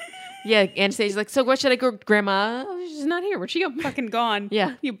 Yeah, Anastasia's like, so what should I go, Grandma? Oh, she's not here. Where'd she go? Fucking gone.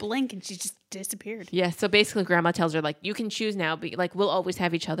 Yeah. You blink and she just disappeared. Yeah, so basically Grandma tells her, like, you can choose now. Like, we'll always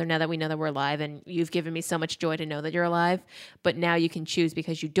have each other now that we know that we're alive, and you've given me so much joy to know that you're alive. But now you can choose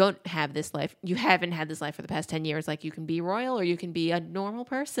because you don't have this life. You haven't had this life for the past 10 years. Like, you can be royal or you can be a normal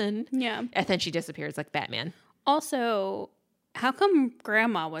person. Yeah. And then she disappears like Batman. Also, how come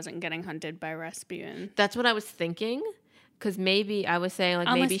Grandma wasn't getting hunted by Rasputin? That's what I was thinking. Because maybe I was saying, like,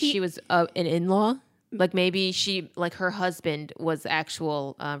 Unless maybe she was an in-law. Like, maybe she, like, her husband was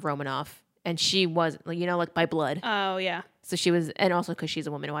actual Romanov. And she was, like, like, by blood. Oh, yeah. So she was, and also because she's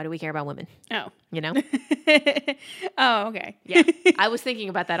a woman. Why do we care about women? Oh. Oh, okay. Yeah. I was thinking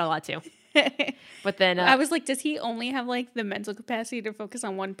about that a lot, too. But then I was like, does he only have, like, the mental capacity to focus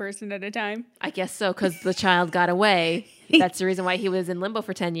on one person at a time? I guess so, because the child got away. That's the reason why he was in limbo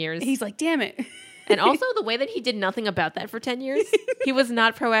for 10 years. He's like, damn it. And also the way that he did nothing about that for 10 years. He was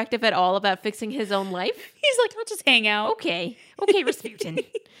not proactive at all about fixing his own life. He's like, I'll just hang out. Okay, Rasputin.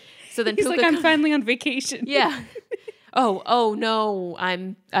 So then he's Puka like, I'm finally on vacation. Yeah. Oh no,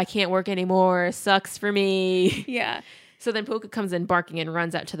 I can't work anymore. Sucks for me. Yeah. So then Puka comes in barking and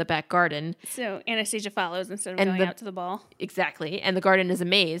runs out to the back garden. So Anastasia follows instead of going out to the ball. Exactly. And the garden is a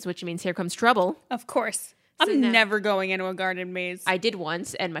maze, which means here comes trouble. Of course. I'm never going into a garden maze. I did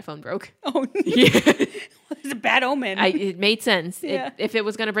once, and my phone broke. Oh, yeah. It's a bad omen. It made sense. Yeah. If it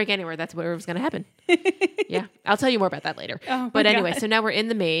was going to break anywhere, that's where it was going to happen. Yeah. I'll tell you more about that later. Oh, but anyway, so now we're in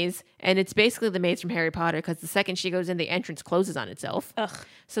the maze, and it's basically the maze from Harry Potter, because the second she goes in, the entrance closes on itself. Ugh.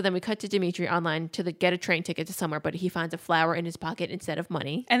 So then we cut to Dimitri online to get a train ticket to somewhere, but he finds a flower in his pocket instead of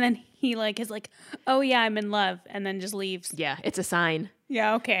money. And then he is like, oh yeah, I'm in love, and then just leaves. Yeah, it's a sign.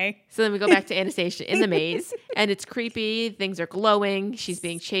 Yeah, okay. So then we go back to Anastasia in the maze, and it's creepy. Things are glowing. She's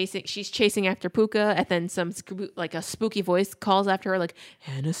chasing after Puka, and then a spooky voice calls after her, like,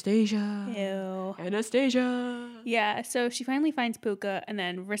 Anastasia. Ew. Anastasia. Yeah, so she finally finds Puka, and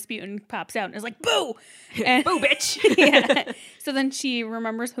then Rasputin pops out and is like, boo! And, boo, bitch! Yeah. So then she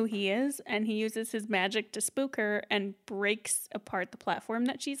remembers who he is, and he uses his magic to spook her and breaks apart the platform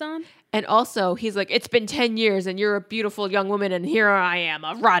that she's on. And also, he's like, it's been 10 years, and you're a beautiful young woman, and here I am,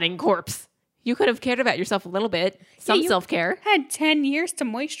 a rotting corpse. You could have cared about yourself a little bit. Some self-care. Had 10 years to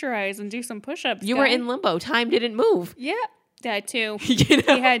moisturize and do some push-ups. You were in limbo. Time didn't move. Yeah, that too. He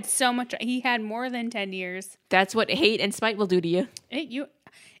had so much. He had more than 10 years. That's what hate and spite will do to you.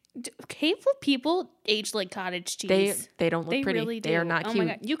 Hateful people age like cottage cheese. They don't look pretty. Really do. They are not cute. Oh my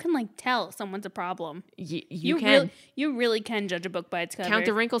God. You can tell someone's a problem. You can. You really can judge a book by its cover. Count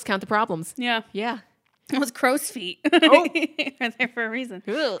the wrinkles, count the problems. Yeah. Yeah. It was crow's feet. Oh. They're there for a reason.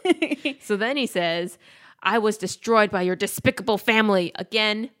 So then he says, I was destroyed by your despicable family.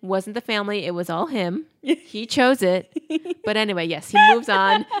 Again, wasn't the family. It was all him. He chose it. But anyway, yes, he moves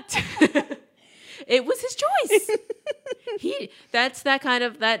on. It was his choice. That's that kind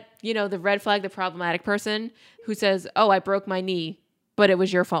of, the red flag, the problematic person who says, oh, I broke my knee, but it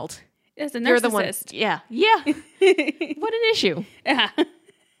was your fault. It's a narcissist. You're the one. Yeah. Yeah. What an issue. Yeah.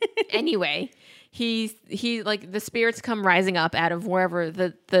 Anyway, he like the spirits come rising up out of wherever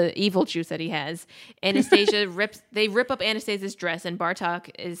the evil juice that he has. Anastasia rip up Anastasia's dress, and Bartok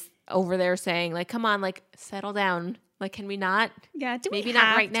is over there saying like, "Come on, like settle down. Like, can we not? Yeah, do Maybe we not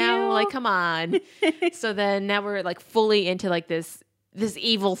have right now. to? Like, come on." So then now we're like fully into like this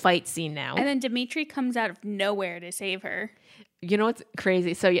evil fight scene now. And then Dimitri comes out of nowhere to save her. You know what's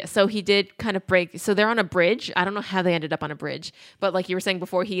crazy? So yeah, so he did kind of break. So they're on a bridge. I don't know how they ended up on a bridge, but like you were saying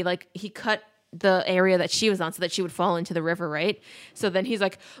before, he cut the area that she was on so that she would fall into the river, right? So then he's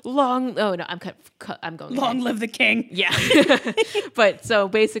like, I'm going Long ahead. live the king. Yeah. But so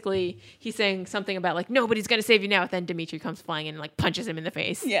basically he's saying something about like, nobody's going to save you now. And then Dimitri comes flying in and like punches him in the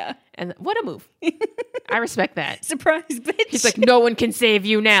face. Yeah. And what a move. I respect that. Surprise, bitch. He's like, no one can save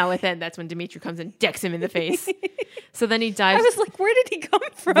you now. And then that's when Dimitri comes and decks him in the face. So then he dives. I was like, where did he come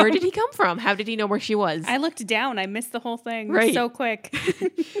from? Where did he come from? How did he know where she was? I looked down. I missed the whole thing Right. so quick.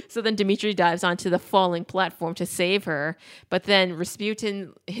 So then Dimitri dives onto the falling platform to save her. But then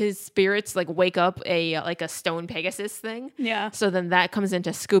Rasputin, his spirits like wake up a stone Pegasus thing. Yeah. So then that comes in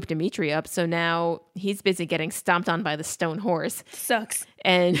to scoop Dimitri up. So now he's busy getting stomped on by the stone horse. Sucks.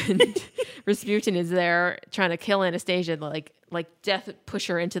 And Rasputin is there trying to kill Anastasia, like death push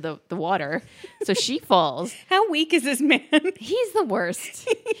her into the water. So she falls. How weak is this man? He's the worst.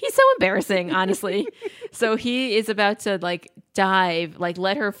 He's so embarrassing, honestly. So he is about to like dive, like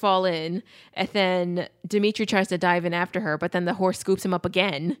let her fall in, and then Dimitri tries to dive in after her, but then the horse scoops him up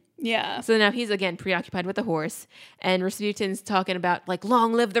again. Yeah. So now he's again preoccupied with the horse, and Rasputin's talking about like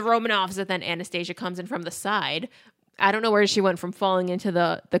long live the Romanovs, and then Anastasia comes in from the side. I don't know where she went from falling into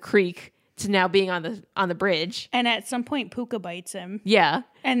the creek to now being on the bridge. And at some point, Puka bites him. Yeah.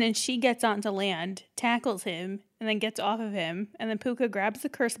 And then she gets onto land, tackles him, and then gets off of him. And then Puka grabs the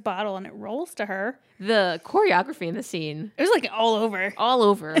cursed bottle and it rolls to her. The choreography in the scene. It was like all over. All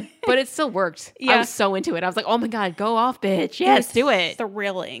over. But it still worked. Yeah. I was so into it. I was like, oh my God, go off, bitch. Yes, do it.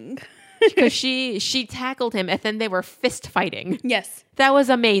 Thrilling. Because she tackled him and then they were fist fighting. Yes. That was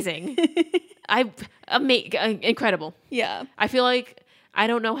amazing. Incredible. Yeah. I feel like I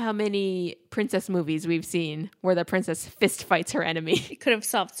don't know how many princess movies we've seen where the princess fist fights her enemy. It could have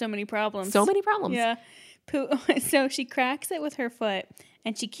solved so many problems. So many problems. Yeah. So she cracks it with her foot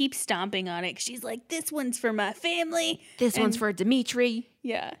and she keeps stomping on it. She's like, this one's for my family. This one's for Dimitri.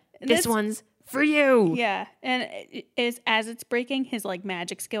 Yeah. And This one's for you. Yeah. And as it's breaking, his like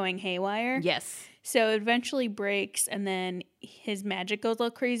magic's going haywire. Yes. So it eventually breaks and then his magic goes all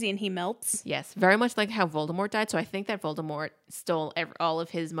crazy and he melts. Yes. Very much like how Voldemort died. So I think that Voldemort stole all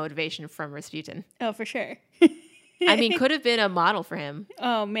of his motivation from Rasputin. Oh, for sure. I mean, could have been a model for him.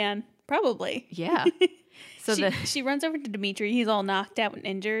 Oh, man. Probably. Yeah. So she runs over to Dimitri. He's all knocked out and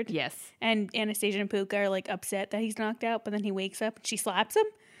injured. Yes. And Anastasia and Puka are like upset that he's knocked out, but then he wakes up and she slaps him.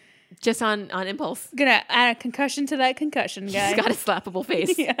 Just on impulse. Gonna add a concussion to that concussion, guy. He's got a slappable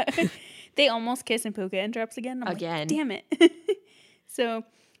face. Yeah. They almost kiss and Puka interrupts again. I'm Again. like, damn it. So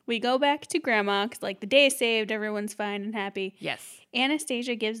we go back to Grandma because like the day is saved. Everyone's fine and happy. Yes.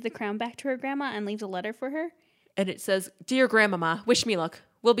 Anastasia gives the crown back to her grandma and leaves a letter for her. And it says, "Dear Grandmama, wish me luck.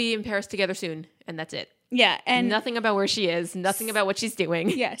 We'll be in Paris together soon." And that's it. Yeah. And Nothing about where she is. Nothing about what she's doing.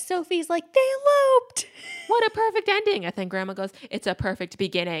 yeah, Sophie's like, they eloped. What a perfect ending. I think Grandma goes, "It's a perfect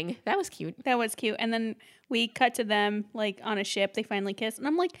beginning." That was cute. That was cute. And then we cut to them like on a ship. They finally kiss. And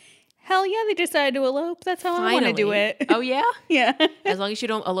I'm like, hell yeah, they decided to elope. That's how I want to do it. Oh, yeah? Yeah. As long as you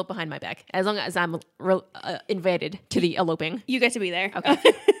don't elope behind my back. As long as I'm invited to the eloping. You get to be there. Okay.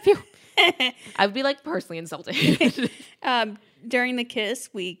 Phew. I would be like personally insulted. During the kiss,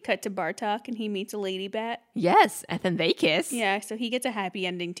 we cut to Bartok and he meets a lady bat. Yes. And then they kiss. Yeah, so he gets a happy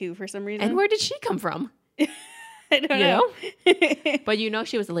ending too for some reason. And where did she come from? I don't know. But you know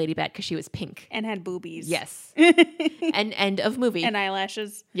she was a lady bat because she was pink. And had boobies. Yes. And end of movie. And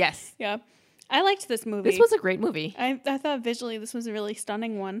eyelashes. Yes. Yeah. I liked this movie. This was a great movie. I thought visually this was a really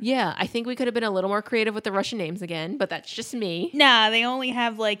stunning one. Yeah, I think we could have been a little more creative with the Russian names again, but that's just me. Nah, they only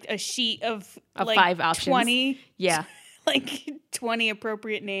have like a sheet of like 5 options. 20. Yeah. Like 20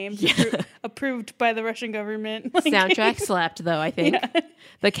 appropriate names Yeah. approved by the Russian government. Like, Soundtrack slapped though, I think. Yeah.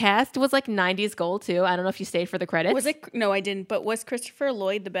 The cast was like 90s gold too. I don't know if you stayed for the credits. Was it? No, I didn't. But was Christopher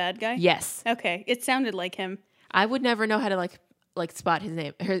Lloyd the bad guy? Yes. Okay, it sounded like him. I would never know how to like spot his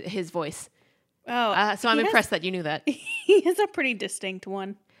name, his voice. Oh, So I'm impressed that you knew that. He has a pretty distinct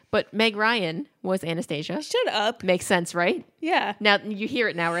one. But Meg Ryan was Anastasia. Shut up. Makes sense, right? Yeah. Now you hear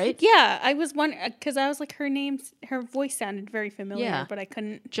it now, right? Yeah, I was wondering because I was like her voice sounded very familiar, Yeah. but I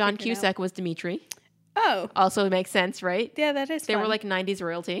couldn't. John figure it out. Cusack was Dimitri. Oh, Also makes sense, right? yeah, that is They fun. were like 90s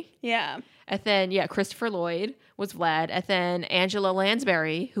royalty. yeah. And then, yeah, Christopher Lloyd was Vlad. And then Angela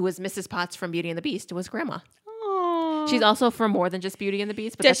Lansbury, who was Mrs. Potts from Beauty and the Beast, was Grandma. Oh, She's also from more than just Beauty and the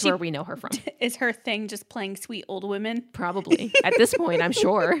Beast, but Does that's she- where we know her from. is her thing just playing sweet old women? Probably. At this point, I'm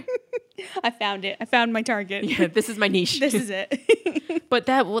sure. I found it. I found my target. Yeah, this is my niche. This is it. But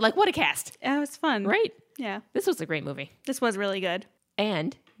that, like, what a cast, That was fun. right? Yeah. This was a great movie. This was really good.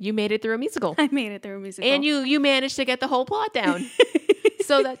 And you made it through a musical. I made it through a musical. And you managed to get the whole plot down.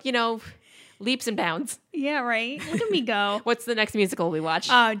 So that, leaps and bounds. Yeah, right. Look at me go. What's the next musical we watch?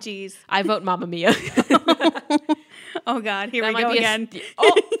 Oh, geez. I vote Mamma Mia. Oh, God. Here That we might go be again.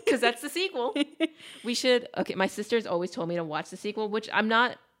 because that's the sequel. We should. Okay, my sister's always told me to watch the sequel, which I'm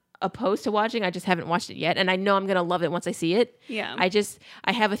not opposed to watching. I just haven't watched it yet, and I know I'm gonna love it once I see it. Yeah.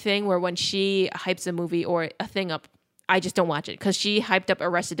 I have a thing where when she hypes a movie or a thing up, I just don't watch it because she hyped up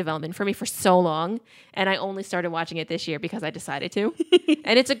Arrested Development for me for so long, and I only started watching it this year because I decided to.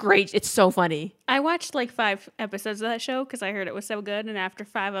 And it's so funny. I watched like 5 episodes of that show because I heard it was so good. And after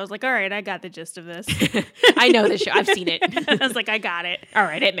 5, I was like, all right, I got the gist of this. I know this show. I've seen it. I was like, I got it. All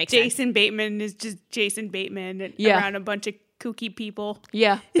right, it makes sense. Jason Bateman is just Jason Bateman and Yeah. around a bunch of kooky people.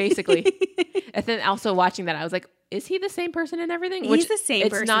 Yeah, basically. And then also watching that, I was like, is he the same person in everything? He's the same It's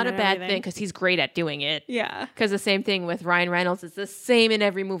person not a in bad everything. thing because he's great at doing it. Yeah. Because the same thing with Ryan Reynolds is the same in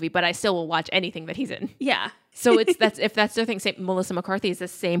every movie, but I still will watch anything that he's in. Yeah. So if that's their thing. Same, Melissa McCarthy is the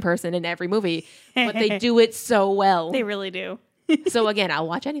same person in every movie, but they do it so well. They really do. So again, I'll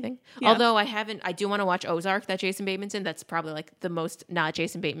watch anything. Yeah. Although I do want to watch Ozark that Jason Bateman's in. That's probably like the most not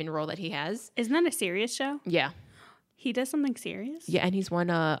Jason Bateman role that he has. Isn't that a serious show? Yeah. He does something serious? Yeah, and he's won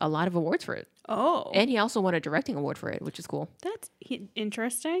a lot of awards for it. Oh. And he also won a directing award for it, which is cool. That's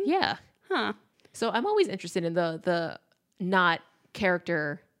interesting. Yeah. Huh. So I'm always interested in the not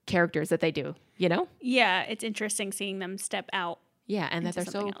characters that they do, you know? Yeah, it's interesting seeing them step out. Yeah, and that Into they're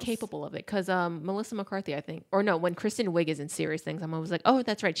so something else. capable of it. Because Melissa McCarthy, I think, or no, when Kristen Wiig is in serious things, I'm always like, oh,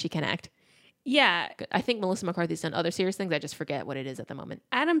 that's right, she can act. Yeah. I think Melissa McCarthy's done other serious things. I just forget what it is at the moment.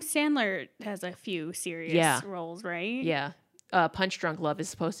 Adam Sandler has a few serious Yeah. roles, right? Yeah. Punch Drunk Love is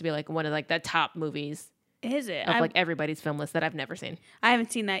supposed to be like one of like the top movies Is it? of like everybody's film list that I've never seen. I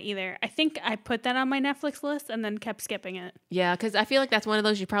haven't seen that either. I think I put that on my Netflix list and then kept skipping it. Yeah, because I feel like that's one of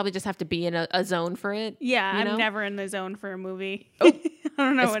those you probably just have to be in a zone for it. Yeah, You know? I'm never in the zone for a movie. Oh, I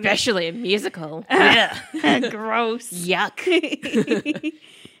don't know what Especially a musical. it Gross. Yuck.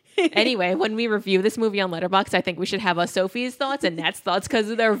 Anyway, when we review this movie on Letterboxd, I think we should have Sophie's thoughts and Nat's thoughts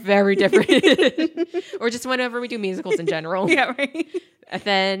because they're very different. Or just whenever we do musicals in general. Yeah, right. And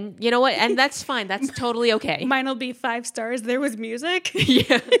then, you know what? And that's fine. That's totally okay. Mine will be 5 stars. There was music.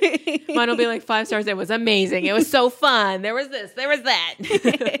 Yeah. Mine will be like 5 stars. It was amazing. It was so fun. There was this. There was that.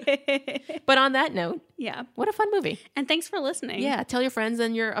 But on that note, Yeah. what a fun movie. And thanks for listening. Yeah. Tell your friends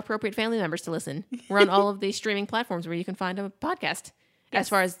and your appropriate family members to listen. We're on all of the streaming platforms where you can find a podcast. As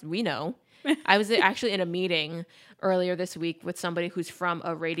far as we know. I was actually in a meeting earlier this week with somebody who's from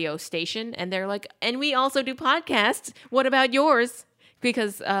a radio station, and they're like, and we also do podcasts. What about yours?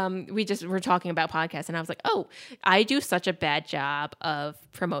 Because we just were talking about podcasts, and I was like, oh, I do such a bad job of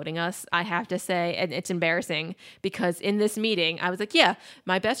promoting us, I have to say, and it's embarrassing because in this meeting, I was like, yeah,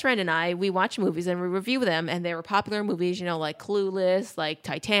 my best friend and I, we watch movies and we review them, and they were popular movies, you know, like Clueless, like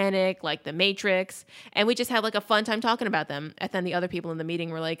Titanic, like The Matrix, and we just had like a fun time talking about them. And then the other people in the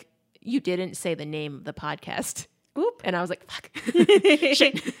meeting were like, you didn't say the name of the podcast. Oop. And I was like, fuck.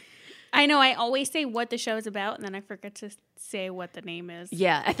 Shit. I know. I always say what the show is about, and then I forget to say what the name is.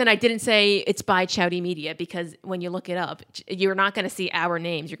 Yeah. And then I didn't say it's by Chowdy Media because when you look it up, you're not going to see our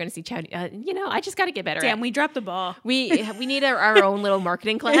names. You're going to see Chowdy. I just got to get better Damn, at we dropped the ball. We need our own little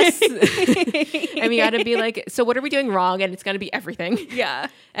marketing class. And we got to be like, so what are we doing wrong? And it's going to be everything. Yeah.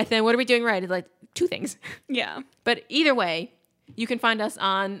 And then what are we doing right? It's like 2 things. Yeah. But either way, you can find us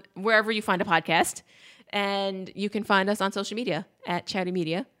on wherever you find a podcast. And you can find us on social media at Chowdy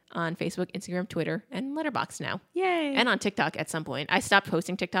Media on Facebook, Instagram, Twitter, and Letterboxd now. Yay. And on TikTok at some point. I stopped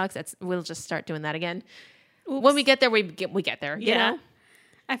posting TikToks. We'll just start doing that again. Oops. When we get there, we get there. You Yeah. know?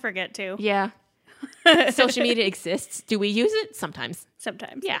 I forget to. Yeah. Social media exists. Do we use it? Sometimes.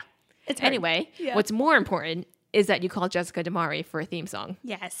 Sometimes. Yeah. It's hard. Anyway, Yeah. what's more important is that you call Jessica Damari for a theme song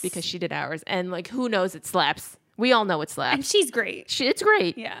Yes. because she did ours. And like, who knows it slaps? We all know it slaps. And she's great. It's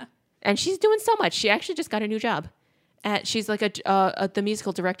great. Yeah. And she's doing so much. She actually just got a new job. She's like the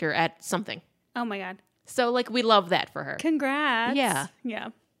musical director at something. Oh my God. So like we love that for her. Congrats. Yeah. Yeah.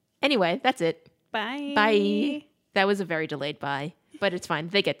 Anyway, that's it. Bye. Bye. That was a very delayed bye, but it's fine.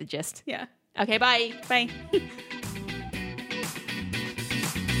 They get the gist. Yeah. Okay, bye. Bye.